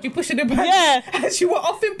more. the boundary, pushing the boundary. Yeah. And you were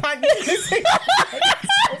off in pants.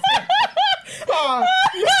 Oh,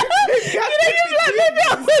 You know, you're like, maybe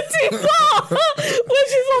I went too far. When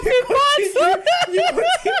she's off in you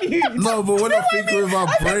continued. no, but we're not thinking with our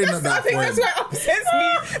brain at I that think point. that's what upsets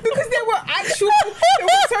me, because there were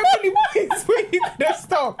so many points where you could have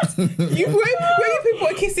stopped. Where you people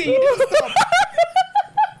were kissing, you didn't stop.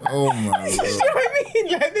 Oh my You know lord. what I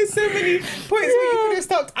mean? Like, there's so many points where you could have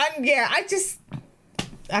stopped, and yeah,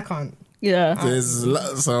 I can't. Yeah.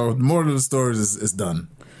 So the moral of the story is done.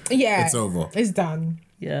 Yeah, It's over. It's done.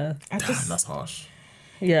 Yeah. Damn, that's harsh.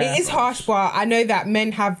 Yeah. It is harsh, but I know that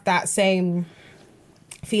men have that same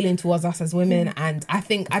feeling towards us as women, and I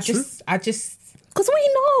think I just Because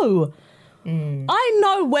we know. I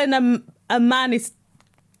know when a man is,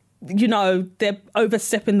 you know, they're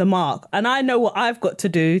overstepping the mark. And I know what I've got to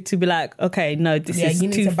do to be like, okay, no, this is you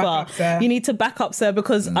need too to back far. up, sir. You need to back up, sir,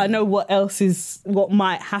 because I know what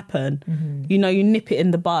might happen. Mm-hmm. You know, you nip it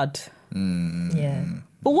in the bud. yeah.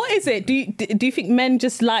 But what is it? Do you think men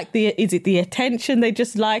just like is it the attention they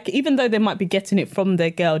just like, even though they might be getting it from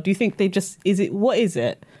their girl? Do you think they just, what is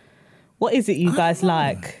it? What is it you guys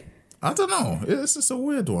like? I don't know. It's just a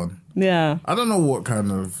weird one. Yeah. I don't know what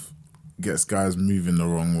kind of gets guys moving the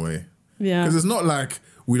wrong way. Yeah. Because it's not like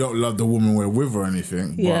we don't love the woman we're with or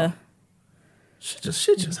anything. But Yeah. shit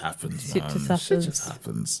just happens, Shit man. just happens. Shit just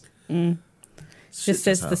happens. Shit Just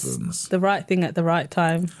says happens. the right thing at the right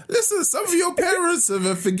time. Listen, some of your parents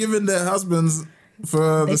have forgiven their husbands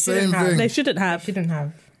for the same shouldn't have. thing. They shouldn't have. Shouldn't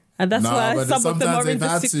have. And that's Nah, why but some of them sometimes are in they've the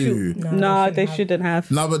had situation. to. No, they shouldn't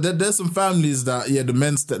have. No, but there's some families that, the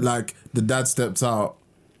men like the dad stepped out,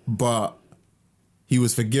 but he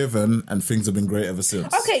was forgiven and things have been great ever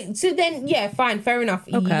since. Okay, so then, yeah, fine, fair enough.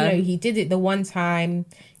 Okay. He did it the one time.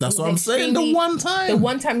 That's He what I'm was saying, the extremely- one time. The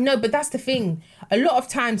one time, no, but that's the thing. A lot of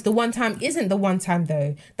times, the one time isn't the one time,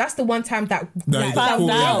 though. That's the one time that we found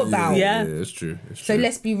know out. about. Yeah. It's true. So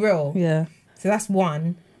let's be real. Yeah. So that's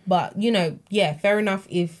one. But, yeah, fair enough.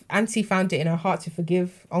 If Auntie found it in her heart to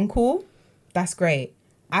forgive Uncle, that's great.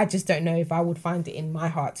 I just don't know if I would find it in my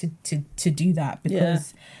heart to do that,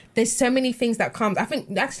 because there's so many things that come. I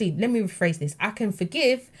think, actually, let me rephrase this. I can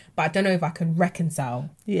forgive, but I don't know if I can reconcile.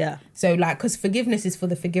 Yeah. So, like, because forgiveness is for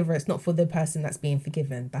the forgiver, it's not for the person that's being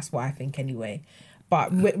forgiven. That's what I think anyway. But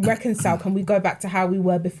reconcile, can we go back to how we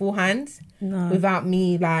were beforehand? No. Without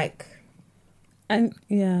me, like... And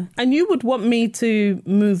and you would want me to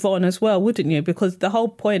move on as well, wouldn't you? Because the whole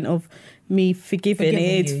point of me forgiving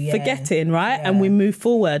is you, yeah. forgetting, right? Yeah. And we move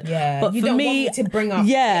forward. Yeah, but you for don't me, want me to bring up,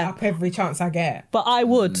 up every chance I get. But I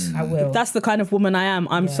would. I will. That's the kind of woman I am.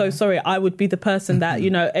 I'm so sorry. I would be the person that,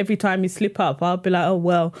 every time you slip up, I'll be like, oh,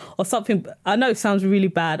 well, or something. I know it sounds really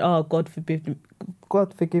bad. Oh, God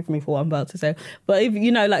forgive me for what I'm about to say. But if,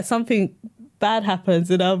 like something bad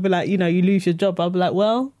happens and I'll be like, you lose your job, I'll be like,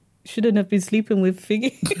 well, shouldn't have been sleeping with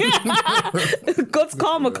Figgy. God's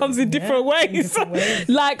karma comes in different ways.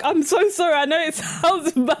 Like, I'm so sorry. I know it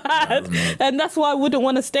sounds bad. And that's why I wouldn't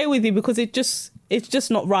want to stay with you, because it's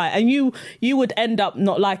just not right. And you would end up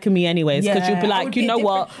not liking me anyways, because you'd be like, you know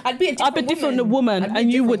what? I'd be a different woman.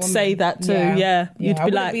 And you would say that too. Yeah. You'd I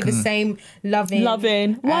be wouldn't like, be the same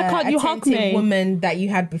loving. Why can't you hug attentive me? woman that you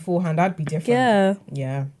had beforehand. I'd be different. Yeah.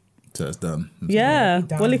 Yeah. So it's done. Yeah.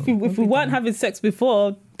 done. Well, if we weren't having sex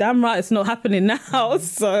before, damn right it's not happening now.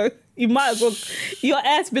 So you might as well. Your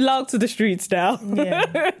ass belongs to the streets now. Yeah.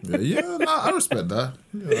 I respect that.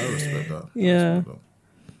 Yeah, I respect that. Yeah.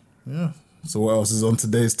 Yeah. So what else is on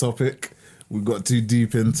today's topic? We got too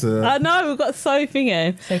deep into... I know, we've got so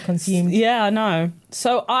thingy. So consumed. Yeah, I know.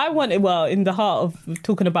 So I wanted, in the heart of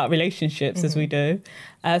talking about relationships as we do,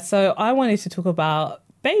 so I wanted to talk about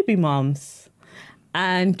baby mums.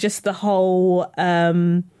 And just the whole,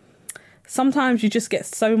 sometimes you just get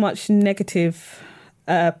so much negative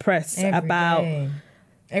press about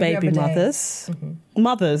baby mothers.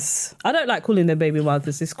 Mothers. I don't like calling them baby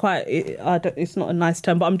mothers. It's it's not a nice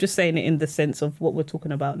term, but I'm just saying it in the sense of what we're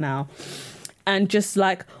talking about now. And just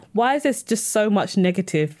like, why is there just so much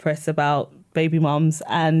negative press about baby mums?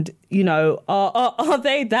 And, are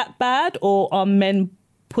they that bad, or are men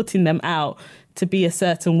putting them out to be a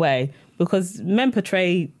certain way? Because men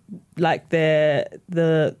portray like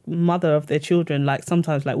the mother of their children, like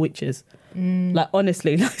sometimes like witches. Like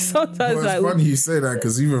honestly, like sometimes Well, it's like funny you say that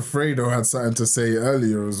because even Fredo had something to say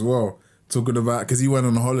earlier as well, talking about because he went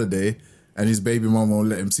on holiday and his baby mama won't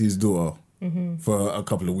let him see his daughter for a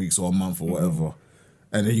couple of weeks or a month or whatever.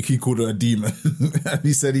 And then he called her a demon. And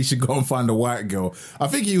he said he should go and find a white girl. I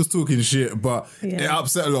think he was talking shit, but it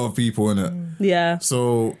upset a lot of people, innit? yeah.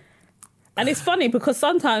 So... And it's funny because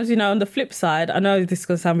sometimes, you know, on the flip side, I know this is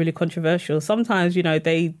going to sound really controversial. Sometimes, you know,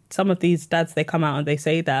 some of these dads, they come out and they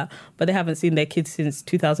say that, but they haven't seen their kids since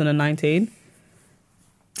 2019.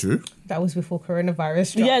 True. That was before coronavirus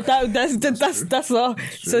struck. Yeah, that's all.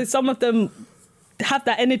 So some of them have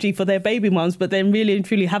that energy for their baby moms, but then really and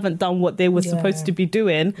truly haven't done what they were supposed to be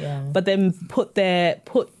doing, but then put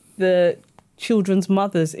the children's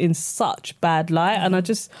mothers in such bad light. And I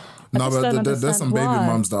just don't there's some baby why.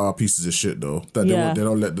 mums that are pieces of shit though. That they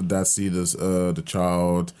don't let the dad see the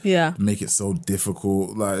child. Yeah. Make it so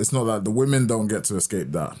difficult. Like it's not like the women don't get to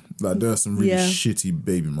escape that. Like there are some really shitty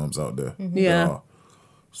baby mums out there. Yeah. There are.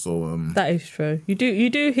 So that is true. You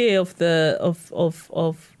do hear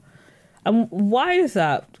of and why is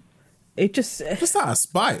that? It just out of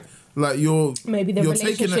spite. Like maybe the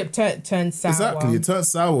relationship turns sour. Exactly, it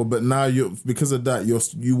turns sour. But now because of that,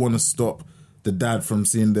 you want to stop the dad from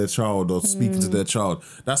seeing their child or speaking to their child.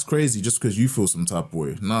 That's crazy. Just because you feel some type of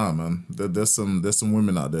way. Nah, man. There's some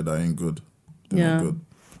women out there that ain't good. They're not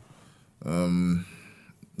good.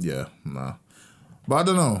 Yeah, nah. But I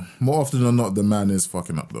don't know. More often than not, the man is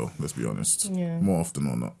fucking up though. Let's be honest. Yeah. More often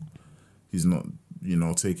or not, he's not.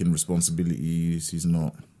 Taking responsibilities. He's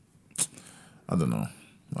not. I don't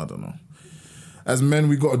know. As men,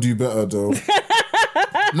 we got to do better though.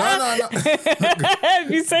 No.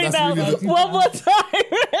 you say that one more time.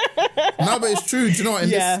 No, but it's true. Do you know what?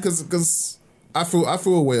 Because I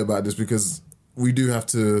feel a way about this because we do have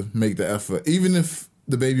to make the effort, even if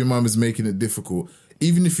the baby mum is making it difficult.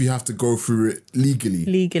 Even if you have to go through it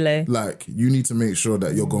legally, like you need to make sure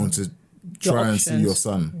that you're going to try and see your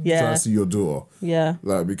son, try and see your daughter,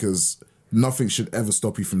 like because nothing should ever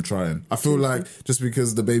stop you from trying. I feel like just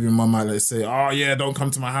because the baby mum might say, "Oh yeah, don't come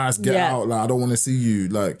to my house, get out," like I don't want to see you,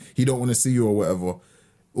 like he don't want to see you or whatever.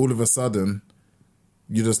 All of a sudden,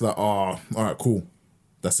 you're just like, "Oh, all right, cool."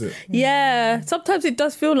 That's it. Yeah, sometimes it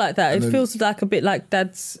does feel like that. It feels like a bit like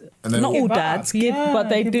dads. Not all dads give, but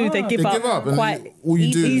they do. They give up quite all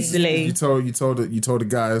you do easily. You told the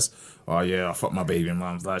guys, "Oh yeah, I fucked my baby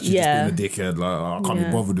mum's like she's just being a dickhead. Like I can't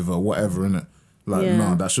be bothered with her, whatever." Innit? Like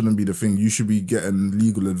no, that shouldn't be the thing. You should be getting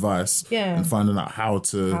legal advice and finding out how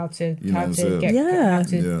to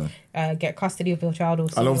get custody of your child. Or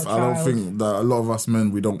I don't think that a lot of us men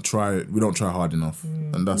we don't try hard enough,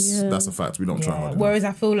 and that's a fact. We don't try hard enough. Whereas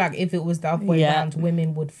I feel like if it was the other way around,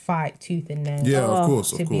 women would fight tooth and nail. Yeah, of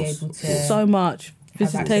course, be able to so much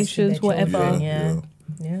visitations, whatever.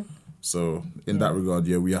 Yeah. So in that regard,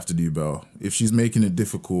 we have to do better. If she's making it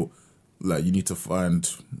difficult, like you need to find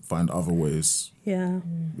other ways. Yeah.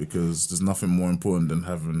 Because there's nothing more important than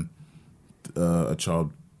having a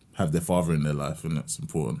child have their father in their life, and that's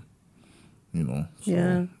important.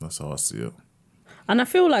 So that's how I see it. And I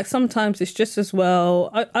feel like sometimes it's just as well.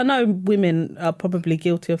 I know women are probably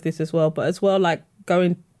guilty of this as well, but as well, like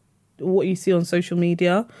going what you see on social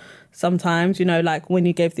media. Sometimes, like when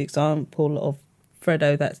you gave the example of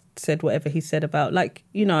Fredo that said whatever he said about, like,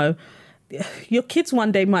 your kids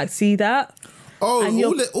one day might see that. Oh,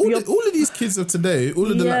 all of these kids of today,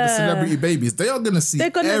 all of the like the celebrity babies, they are going to see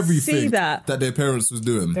everything that their parents was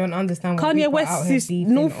doing. Don't understand what Kanye West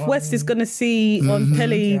Northwest is going to see on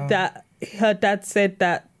telly that her dad said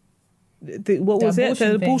that the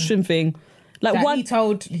abortion thing. Like that what he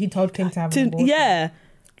told Kim to have an abortion. Yeah.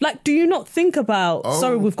 Like, do you not think about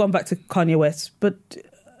sorry, we've gone back to Kanye West, but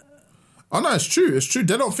oh no, it's true.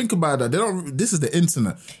 They don't think about that. They don't. This is the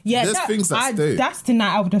internet. Yeah, there's things that stay. That's the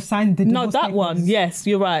night I would have signed the divorce papers. One. Yes,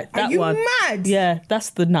 you're right. That Are you one. mad? Yeah,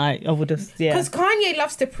 that's the night I would have. Yeah, because Kanye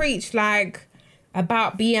loves to preach like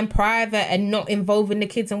about being private and not involving the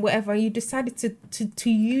kids and whatever. And you decided to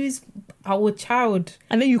use our child,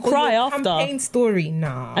 and then you cry your after campaign story.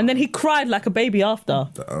 Nah, and then he cried like a baby after.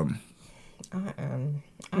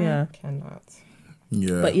 I cannot.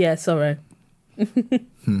 Yeah, but sorry.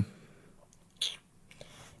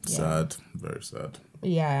 Sad, very sad.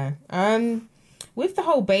 Yeah. With the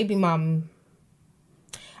whole baby mum,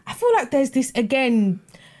 I feel like there's this again.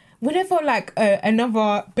 Whenever like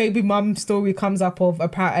another baby mum story comes up of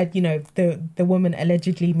the woman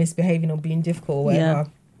allegedly misbehaving or being difficult or whatever,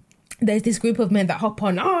 there's this group of men that hop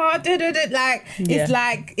on, it's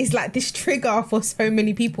like this trigger for so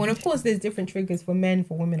many people. And of course there's different triggers for men,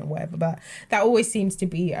 for women, or whatever, but that always seems to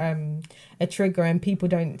be a trigger, and people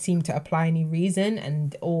don't seem to apply any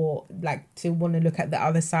reason or like to want to look at the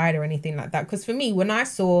other side or anything like that. Because for me, when I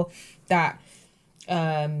saw that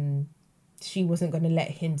she wasn't going to let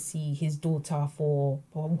him see his daughter for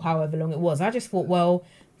however long it was, I just thought, well,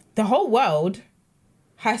 the whole world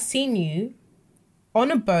has seen you on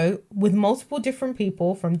a boat with multiple different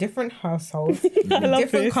people from different households in a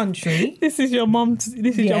different country. This is your mum's.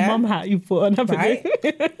 This is your mum hat you put on, haven't you?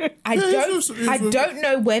 I don't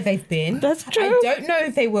know where they've been. That's true. I don't know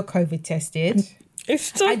if they were COVID tested.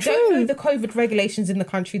 It's so I true. don't know the COVID regulations in the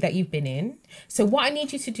country that you've been in. So what I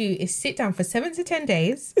need you to do is sit down for 7 to 10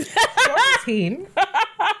 days, quarantine.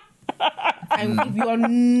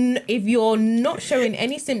 And if you're not showing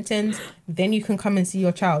any symptoms, then you can come and see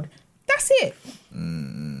your child. That's it.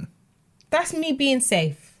 That's me being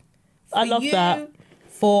safe. I love that.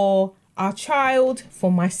 For our child,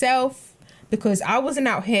 for myself, because I wasn't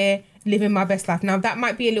out here living my best life. Now, that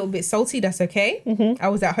might be a little bit salty. That's okay. I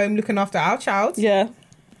was at home looking after our child. Yeah.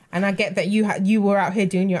 And I get that you were out here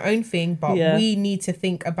doing your own thing, but we need to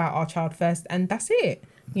think about our child first. And that's it,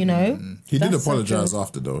 you know? He did apologise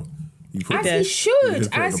after, though. As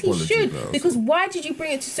he should. Because why did you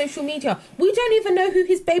bring it to social media? We don't even know who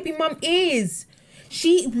his baby mum is.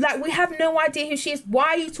 We have no idea who she is. Why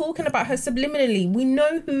are you talking about her subliminally? We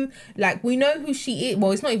know who she is.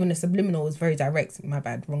 Well, it's not even a subliminal, it's very direct. My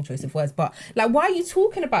bad, wrong choice of words. But like, why are you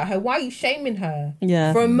talking about her? Why are you shaming her?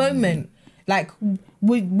 Yeah. For a moment. Like,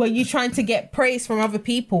 were you trying to get praise from other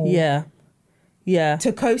people? Yeah. Yeah.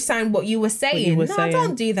 To co-sign what you were saying.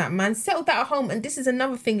 Don't do that, man. Settle that at home. And this is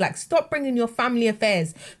another thing. Like, stop bringing your family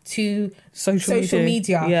affairs to social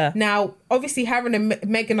media. Yeah. Now, obviously, Harry and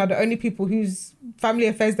Meghan are the only people whose family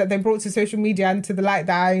affairs that they brought to social media and to the light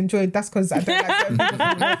that I enjoyed. That's because I don't like certain people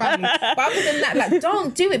from my family. But other than that, like,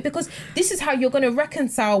 don't do it, because this is how you're going to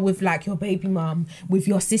reconcile with, like, your baby mum, with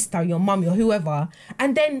your sister, your mum, your whoever.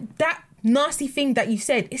 And then that nasty thing that you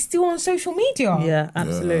said is still on social media. Yeah,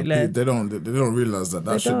 absolutely. Yeah, they don't realize that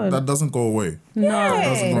doesn't go away. No, that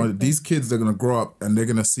doesn't go away. These kids, they're gonna grow up and they're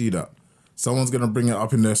gonna see that someone's gonna bring it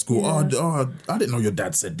up in their school. Oh, I didn't know your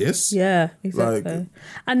dad said this. Yeah, exactly.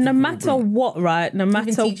 And no matter what, right? No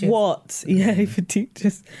matter what, even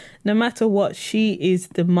teachers. No matter what, she is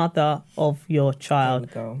the mother of your child.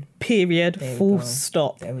 There we go. Period. Full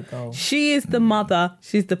stop. There we go. She is the mother.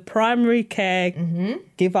 She's the primary care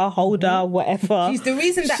giver, holder, whatever. She's the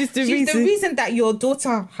reason that your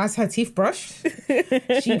daughter has her teeth brushed.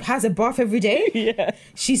 She has a bath every day. Yeah.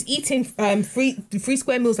 She's eating free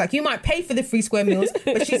square meals. Like, you might pay for the free square meals,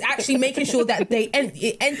 but she's actually making sure that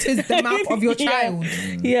it enters the mouth of your child.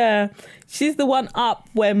 Yeah. She's the one up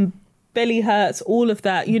when belly hurts, all of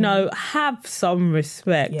that. You know, have some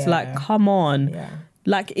respect. Yeah. Like, come on. Yeah.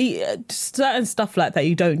 Like, certain stuff like that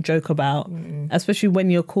you don't joke about, especially when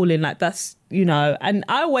you're calling. Like, that's, you know, and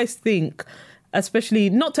I always think, especially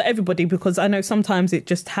not to everybody, because I know sometimes it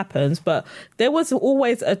just happens, but there was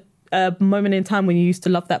always a moment in time when you used to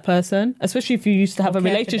love that person, especially if you used to have a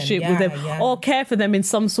relationship with them or care for them in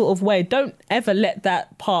some sort of way. Don't ever let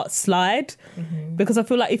that part slide, because I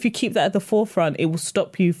feel like if you keep that at the forefront, it will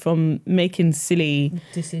stop you from making silly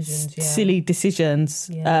decisions.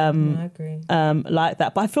 Yeah, I agree. Like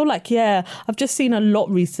that. But I feel like, I've just seen a lot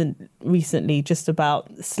recently just about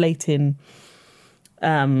slating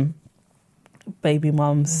baby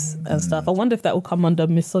mums and stuff. I wonder if that will come under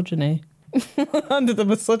misogyny. Under the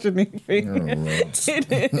misogyny thing.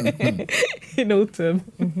 In autumn.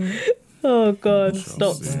 Oh God!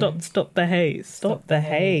 Stop the hate! Stop the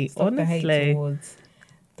hate! Honestly, the hate towards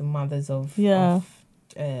the mothers of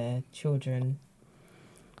children,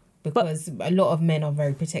 because a lot of men are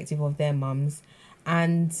very protective of their mums,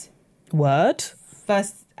 and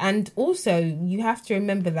also you have to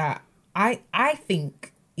remember that I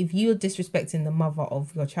think if you're disrespecting the mother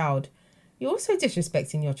of your child, you're also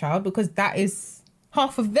disrespecting your child, because that is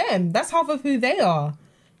half of them. That's half of who they are,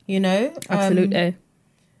 you know? Absolutely.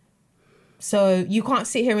 So you can't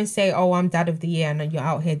sit here and say, oh, I'm dad of the year, and you're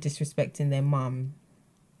out here disrespecting their mum.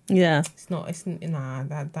 Yeah.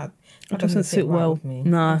 That doesn't sit well with me.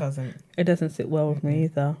 No, it doesn't. It doesn't sit well with me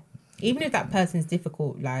either. Even if that person's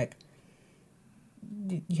difficult, like,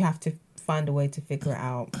 you have to find a way to figure it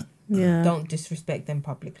out. Yeah. Don't disrespect them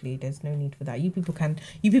publicly. There's no need for that. You people can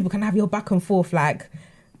have your back and forth, like,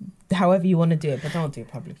 however you want to do it, but don't do it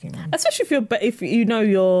publicly, man. Especially if you know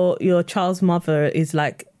your child's mother is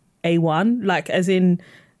like A1, like, as in,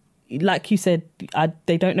 like you said,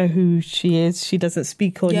 they don't know who she is. She doesn't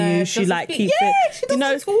speak on you. She like keeps it. She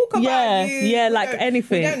doesn't talk about you. Yeah, like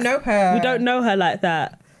anything. We don't know her. We don't know her like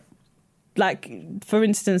that. Like, for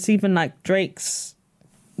instance, even like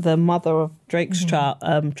the mother of Drake's child,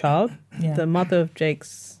 the mother of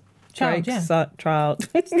Drake's child.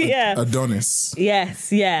 Yeah. Adonis.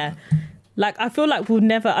 Yes, yeah. Like, I feel like we'll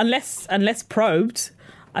never, unless probed,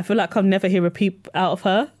 I feel like I'll never hear a peep out of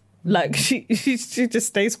her. Like, she just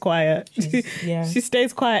stays quiet. She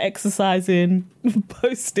stays quiet, exercising,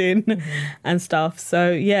 posting and stuff.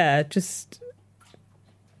 So, yeah, just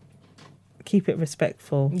keep it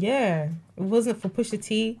respectful. Yeah. If it wasn't for Pusha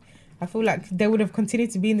T, I feel like they would have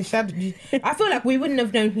continued to be in the shadow. I feel like we wouldn't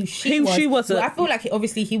have known who she was. She was. I feel like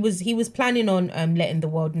obviously he was planning on letting the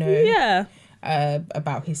world know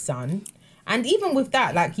about his son. And even with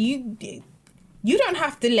that, like you don't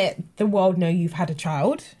have to let the world know you've had a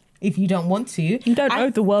child if you don't want to. You don't owe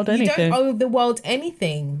the world anything. You don't owe the world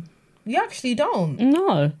anything. You actually don't.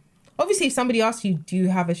 No. Obviously, if somebody asks you, do you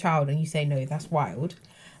have a child? And you say no, that's wild.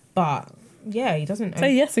 But yeah, he doesn't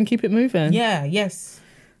say yes and keep it moving. Yeah, yes.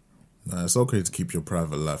 Nah, it's okay to keep your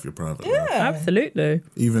private life life. Absolutely.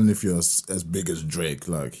 Even if you're as big as Drake,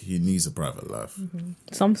 like, he needs a private life.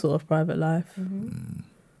 Some sort of private life.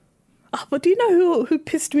 Oh, but do you know who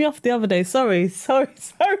pissed me off the other day? Sorry, so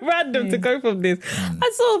random to go from this.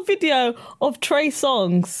 I saw a video of Trey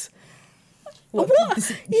Songz. What?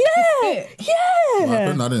 Yeah. What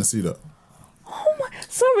happened? I didn't see that. Oh my!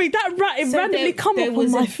 Sorry, it randomly come up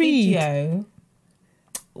on my feed. Video.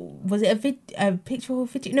 Was it a picture or a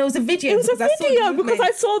video? No, it was a video. It was a video because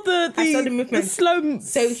I saw the movement. The slow.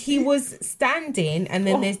 So he was standing, and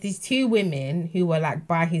then there's these two women who were like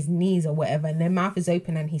by his knees or whatever, and their mouth is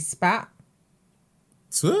open, and he spat.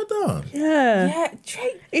 Swear down. Yeah,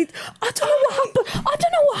 Trey. I don't know what happened. I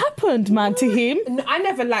don't know what happened, man, to him. No, I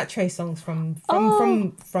never liked Trey Songz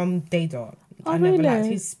from Day Dot. I never liked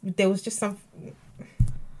his. There was just some,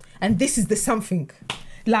 and this is the something.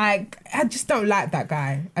 Like, I just don't like that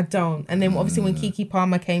guy. I don't. And then obviously when Keke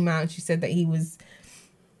Palmer came out and she said that he was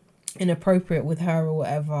inappropriate with her or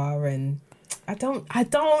whatever, and I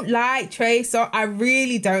don't like Trey, so I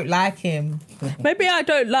really don't like him. Maybe I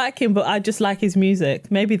don't like him, but I just like his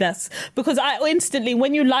music. Maybe that's because I instantly,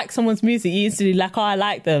 when you like someone's music, you instantly like, oh, I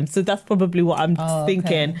like them. So that's probably what I'm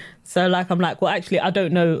thinking. Okay. So like, I'm like, well, actually, I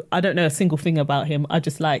don't know a single thing about him. I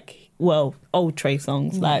just like, old Trey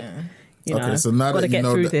songs. Like, you know, so now that you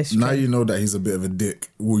know that, you know that he's a bit of a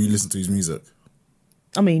dick, will you listen to his music?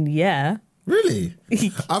 I mean, yeah. Really?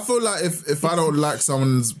 I feel like if I don't like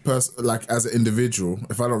someone's person, like as an individual,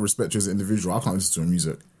 if I don't respect you as an individual, I can't listen to your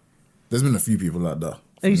music. There's been a few people like that.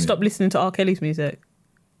 Have you stopped listening to R. Kelly's music?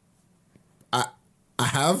 I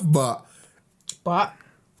have, but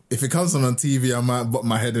if it comes on TV, I might butt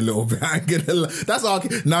my head a little bit. That's R.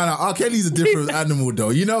 R. Kelly's a different animal,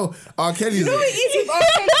 though. You know, R. Kelly's. No, it is R.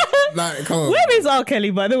 Kelly. Like, come on. Where is R.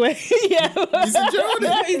 Kelly, by the way? Yeah, he's in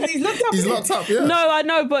jail. He's locked up. He's locked up. Yeah. No, I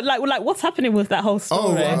know, but like, what's happening with that whole story?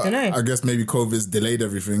 Oh, well, I don't know. I guess maybe COVID's delayed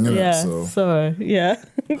everything. Isn't Yeah. it? So yeah.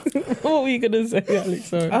 What were you gonna say, Alex?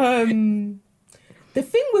 Sorry. The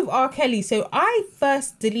thing with R. Kelly. So I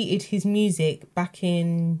first deleted his music back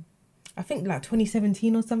in, I think, like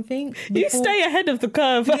 2017 or something. You stay ahead of the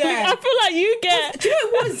curve. Yeah. I feel like you get. Do you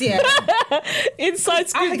know what it was? Yeah. Inside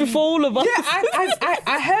scoop before all of us. Yeah,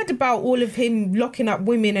 I heard about all of him locking up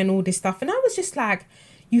women and all this stuff, and I was just like,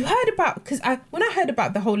 you heard about, because when I heard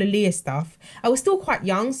about the whole Aaliyah stuff, I was still quite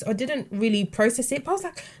young, so I didn't really process it. But I was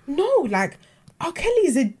like, no, like R.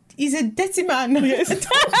 Kelly he's a dirty man. Yes. I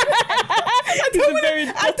don't want to be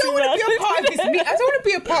a part of his. I don't want to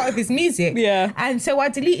be a part of his music. Yeah. And so I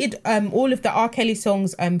deleted all of the R. Kelly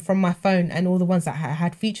songs from my phone, and all the ones that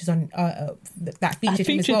had features on that featured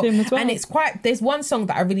him as well. And it's quite. There's one song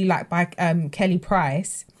that I really like by Kelly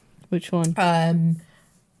Price. Which one?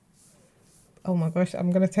 Oh my gosh,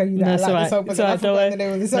 I'm going to tell you that I like the song, but I forgot the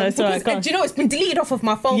name of the song. Do you know, it's been deleted off of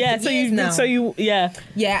my phone for years now.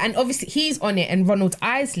 Yeah, and obviously he's on it, and Ronald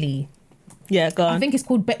Isley. Yeah, go on. I think it's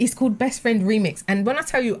called Best Friend Remix. And when I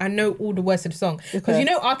tell you, I know all the words of the song. Because you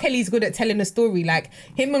know R. Kelly's good at telling a story. Like,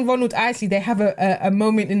 him and Ronald Isley, they have a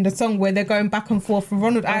moment in the song where they're going back and forth, and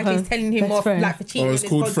Ronald Isley's telling him off like for cheating. Oh, it's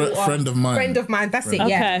called Friend of Mine. Friend of Mine, that's it,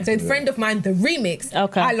 yeah. So Friend of Mine, the remix.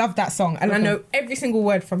 Okay. I love that song. And I know every single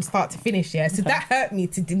word from start to finish, yeah. So that hurt me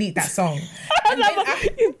to delete that song.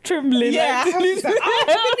 You're trembling. Yeah, for goodness sake,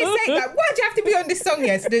 like, why'd you have to be on this song?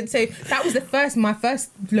 Yeah, so that was my first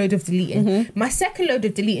load of deleting. My second load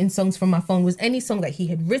of deleting songs from my phone was any song that he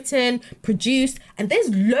had written, produced, and there's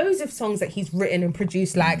loads of songs that he's written and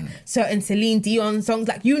produced, like certain Celine Dion songs,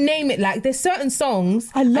 like you name it. Like there's certain songs.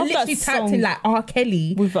 I love that literally typed song in like R.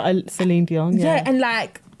 Kelly with Celine Dion. yeah, and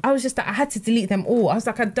like I was just like I had to delete them all. I was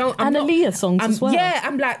like I'm Aaliyah songs as well. Yeah,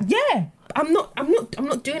 I'm like I'm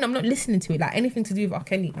not listening to it. Like anything to do with R.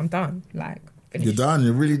 Kelly, I'm done. Like finished. You're done.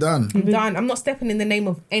 You're really done. I'm done. I'm not stepping in the name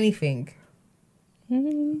of anything. Yeah.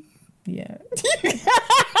 You're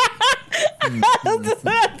gonna do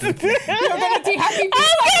happy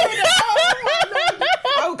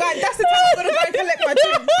oh god, that's the time I'm gonna go and collect my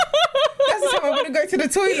drink. That's the time I'm gonna go to the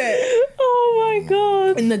toilet. Oh my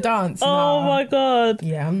god. In the dance. Oh my god.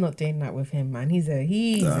 Yeah, I'm not doing that with him, man. He's a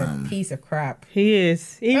piece of crap. He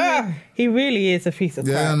is. He really is a piece of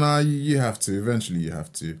crap. Yeah, no, you have to. Eventually, you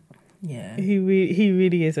have to. Yeah. He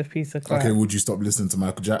really is a piece of crap. Okay, would you stop listening to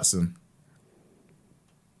Michael Jackson?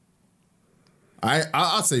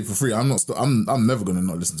 I'd say for free. I'm never gonna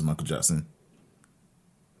not listen to Michael Jackson.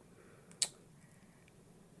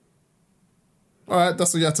 All right,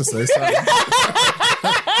 that's what you have to say. That's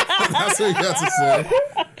what you have to say.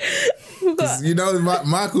 'Cause, you know,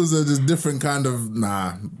 Michael's a just different kind of.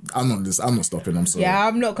 Nah, I'm not stopping. I'm sorry. Yeah,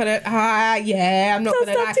 I'm not gonna. I'm not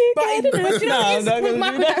gonna lie. But you know, with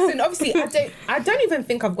Michael Jackson, obviously, I don't even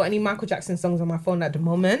think I've got any Michael Jackson songs on my phone at the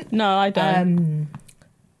moment. No, I don't.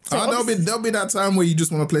 There'll be that time where you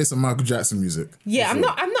just want to play some Michael Jackson music. Yeah, I'm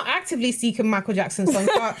not actively seeking Michael Jackson songs,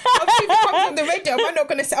 but obviously if it comes on the radio, I'm not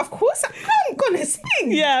gonna say. Of course, I'm gonna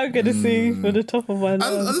sing. Yeah, I'm gonna sing for the top of my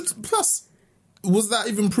lungs. And plus, was that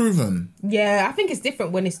even proven? Yeah, I think it's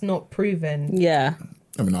different when it's not proven. Yeah.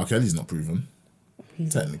 I mean, R. Kelly's not proven.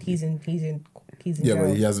 Technically, he's in yeah, jail.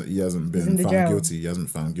 but he hasn't been found guilty. He hasn't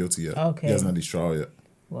found guilty yet. Okay. He hasn't had his trial yet.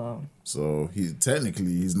 Wow. So he's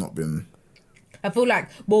not been. I feel like,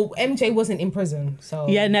 MJ wasn't in prison, so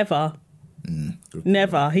Yeah, never.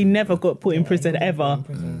 Never. He never got put in prison ever.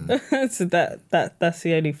 So that's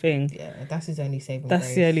the only thing. Yeah, that's his only saving That's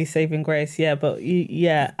grace. the only saving grace. Yeah, but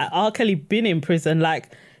R. Kelly been in prison, like,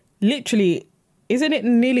 literally, isn't it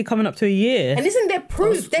nearly coming up to a year? And isn't there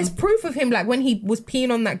proof? There's proof of him, like when he was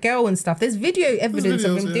peeing on that girl and stuff. There's video evidence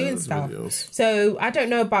of him doing stuff. Videos. So I don't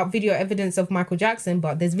know about video evidence of Michael Jackson,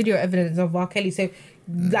 but there's video evidence of R. Kelly. So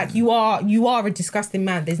like you are a disgusting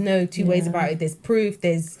man. There's no two ways about it. There's proof.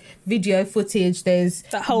 There's video footage. There's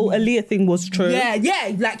That whole Aaliyah thing was true. yeah.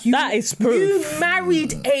 Like That is proof. You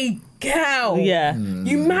married a girl. Yeah.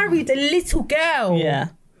 You married a little girl. Yeah.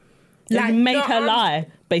 Like, Like, made no, her lie,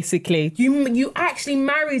 basically. You actually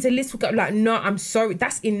married a little girl. Like, no, I'm sorry.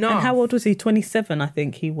 That's enough. And how old was he? 27, I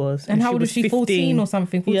think he was. And how old was she? 14 or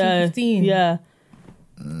something? 14, 15? Yeah.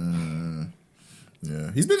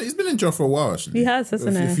 Yeah, he's been in jail for a while actually. He has,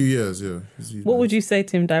 hasn't he? A few years, yeah. What would you say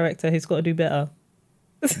to him, director? He's got to do better.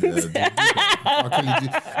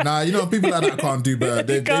 Nah, you know, people like that can't do better.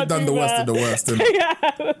 They've done the worst of the worst. And,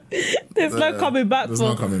 There's no coming back. There's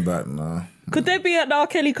no coming back, nah. Could there be an R.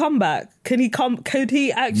 Kelly comeback? Could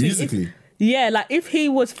he actually... Musically? Like if he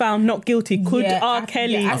was found not guilty, could R.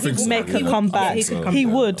 Kelly make a comeback? He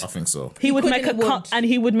would. I think so. He would make and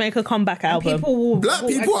he would make a comeback album. Black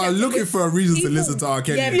people are looking for a reason to listen to R.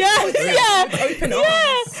 Kelly. Open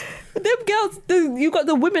arms. Them girls, you got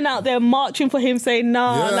the women out there marching for him, saying,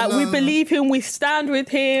 we believe him, we stand with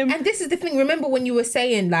him. And this is the thing. Remember when you were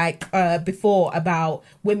saying, like, before about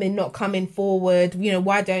women not coming forward? You know,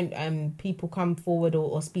 why don't people come forward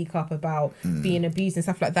or speak up about being abused and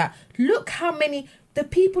stuff like that? Look how many the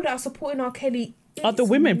people that are supporting R. Kelly are the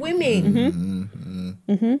women. Yeah,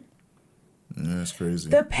 it's crazy.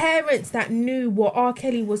 The parents that knew what R.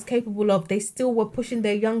 Kelly was capable of, they still were pushing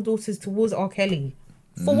their young daughters towards R. Kelly.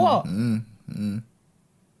 For what?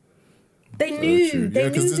 They knew. They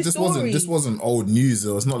knew the story. This wasn't old news.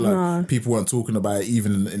 Though. It's not like people weren't talking about it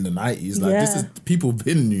even in the 90s. Like this is people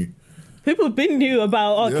been new. People been new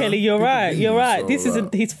about R. Kelly. You're right. So, this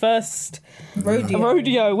isn't his first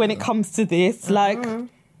rodeo when it comes to this. Like,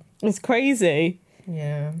 it's crazy.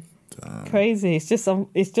 Yeah. Crazy. It's just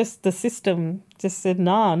the system just said,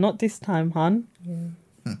 nah, not this time, hun.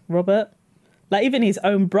 Robert. Like even his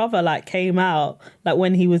own brother came out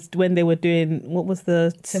when they were doing what was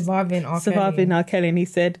the Surviving R. Kelly, and he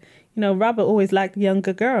said, Robert always liked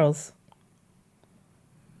younger girls.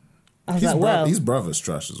 I was his brother's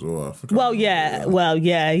trash as well.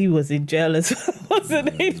 He was in jail as well,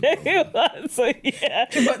 wasn't he? So yeah.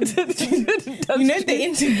 But, the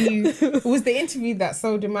interview was the interview that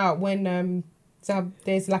sold him out when so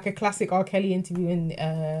there's like a classic R. Kelly interview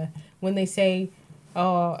and when they say,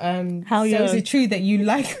 is it true that you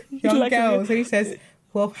like young girls? And he says,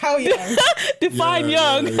 Well, how young? Define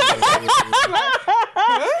young. That's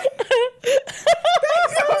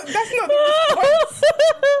not the response.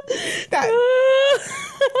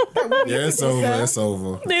 Yeah, it's over. It's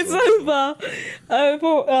over. It's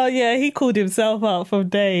over. Yeah, he called himself out from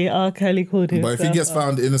day. R. Kelly called himself. But if he gets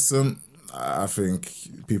found innocent, I think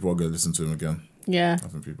people are going to listen to him again. Yeah, I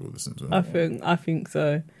think people will listen to him. I think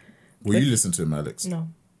so. Will you listen to him, Alex? No.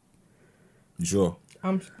 You sure?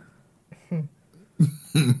 I'm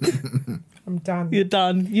done. You're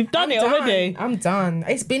done. You've done it already. I'm done.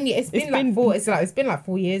 It's been like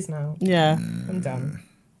 4 years now. Yeah. I'm done.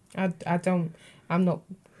 I'm not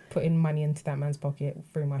putting money into that man's pocket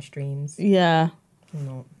through my streams. Yeah. I'm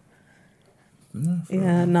not.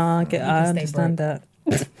 Yeah, no, I understand broke.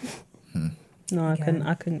 that. No, I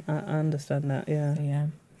understand that, yeah. Yeah.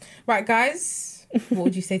 Right, guys, what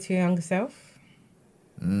would you say to your younger self?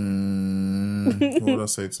 What would I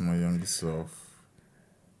say to my younger self?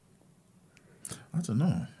 I don't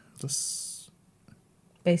know. Just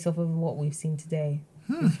based off of what we've seen today.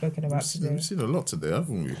 We've spoken about today. We've seen a lot today,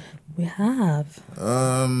 haven't we? We have.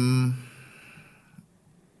 I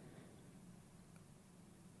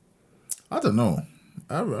don't know.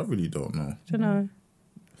 I really don't know. Don't know.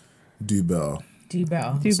 Do better. Do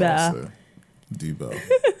better. Do better. Do better.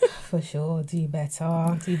 For sure. Do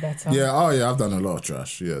better. Do better. Yeah. Oh, yeah. I've done a lot of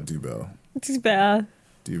trash. Yeah. Do better. Do better.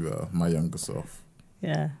 Do better. My younger self.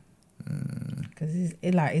 Yeah. Because is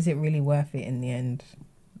it really worth it in the end?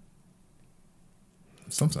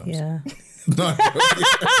 Sometimes. Yeah. No.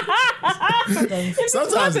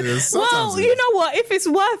 Sometimes it is. Well, you know what? If it's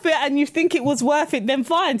worth it and you think it was worth it, then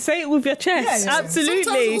fine. Say it with your chest. Yeah. Absolutely.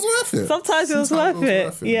 Sometimes it was worth it. Sometimes it was worth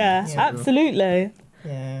it. Yeah, absolutely.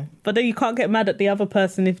 Yeah. But then you can't get mad at the other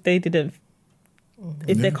person if they didn't,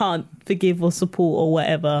 if they can't forgive or support or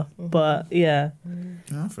whatever. But yeah,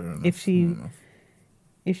 fair enough.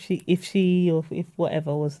 if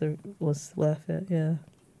whatever was worth it, yeah.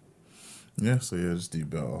 Yeah, so yeah, just do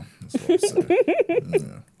better. That's what I say.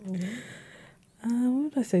 What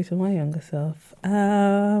would I say to my younger self?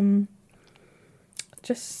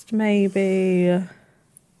 Just maybe.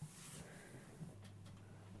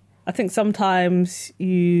 I think sometimes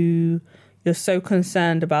you're so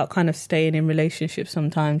concerned about kind of staying in relationships.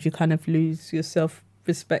 Sometimes you kind of lose your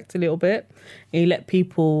self-respect a little bit. And you let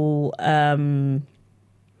people,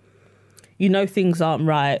 things aren't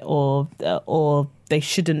right or they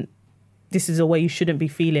shouldn't. This is a way you shouldn't be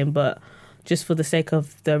feeling, but just for the sake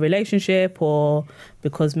of the relationship or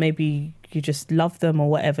because maybe you just love them or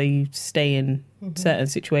whatever, you stay in certain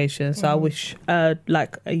situations. So I wish,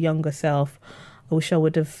 like a younger self, I wish I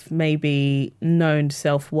would have maybe known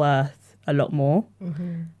self-worth a lot more.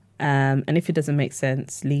 And if it doesn't make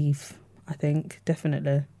sense, leave, I think,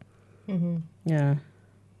 definitely. Yeah.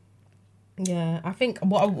 Yeah, I think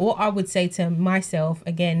what I would say to myself,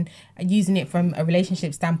 again, using it from a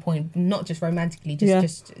relationship standpoint, not just romantically,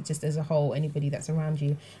 just as a whole, anybody that's around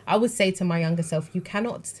you, I would say to my younger self, you can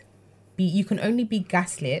only be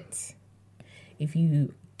gaslit if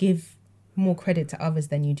you give more credit to others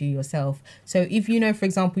than you do yourself. So if for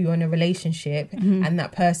example, you're in a relationship and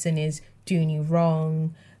that person is doing you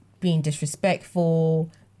wrong, being disrespectful,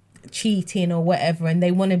 cheating or whatever, and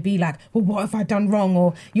they want to be like, well, what have I done wrong,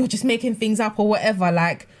 or you're just making things up or whatever,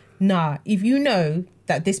 like, nah, if you know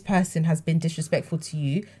that this person has been disrespectful to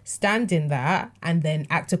you, stand in that and then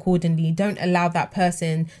act accordingly. Don't allow that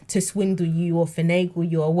person to swindle you or finagle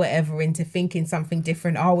you or whatever into thinking something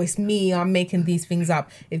different. Oh, it's me, I'm making these things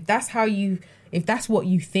up. If that's what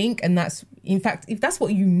you think, and if that's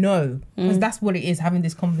what you know, because that's what it is, having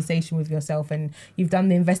this conversation with yourself and you've done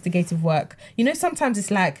the investigative work. Sometimes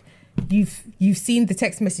it's like you've seen the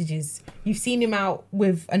text messages, you've seen him out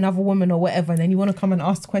with another woman or whatever, and then you want to come and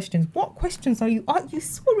ask questions. What questions you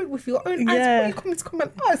saw it with your own eyes? Why are you coming to come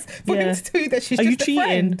and ask for him to tell you that she's just a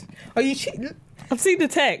friend? Are you cheating? I've seen the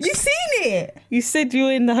text. You've seen it. You said you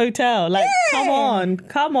were in the hotel. Like,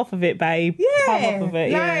 come off of it, babe. Yeah. Come off of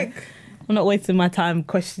it. Like, I'm not wasting my time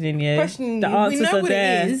questioning you. The answers we know are what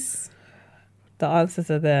there. it is. The answers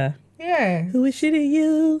are there. Yeah. Who is shitting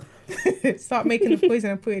you? Start making the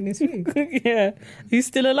poison and put it in his food. Yeah. He's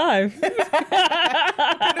still alive. What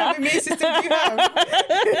kind of immune system do you have?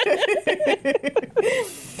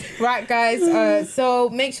 Right, guys. So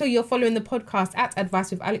make sure you're following the podcast at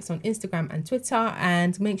Advice with Alex on Instagram and Twitter,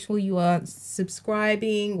 and make sure you are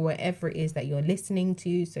subscribing wherever it is that you're listening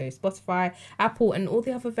to. So Spotify, Apple, and all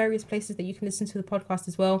the other various places that you can listen to the podcast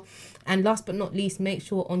as well. And last but not least, make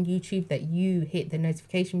sure on YouTube that you hit the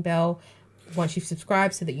notification bell once you've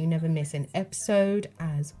subscribed so that you never miss an episode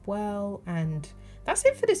as well. And that's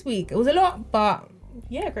it for this week. It was a lot, but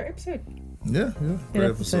yeah, great episode. Yeah. Good Great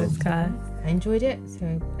episode, episode. Kai. I enjoyed it.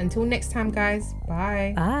 So until next time, guys.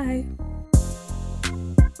 Bye. Bye.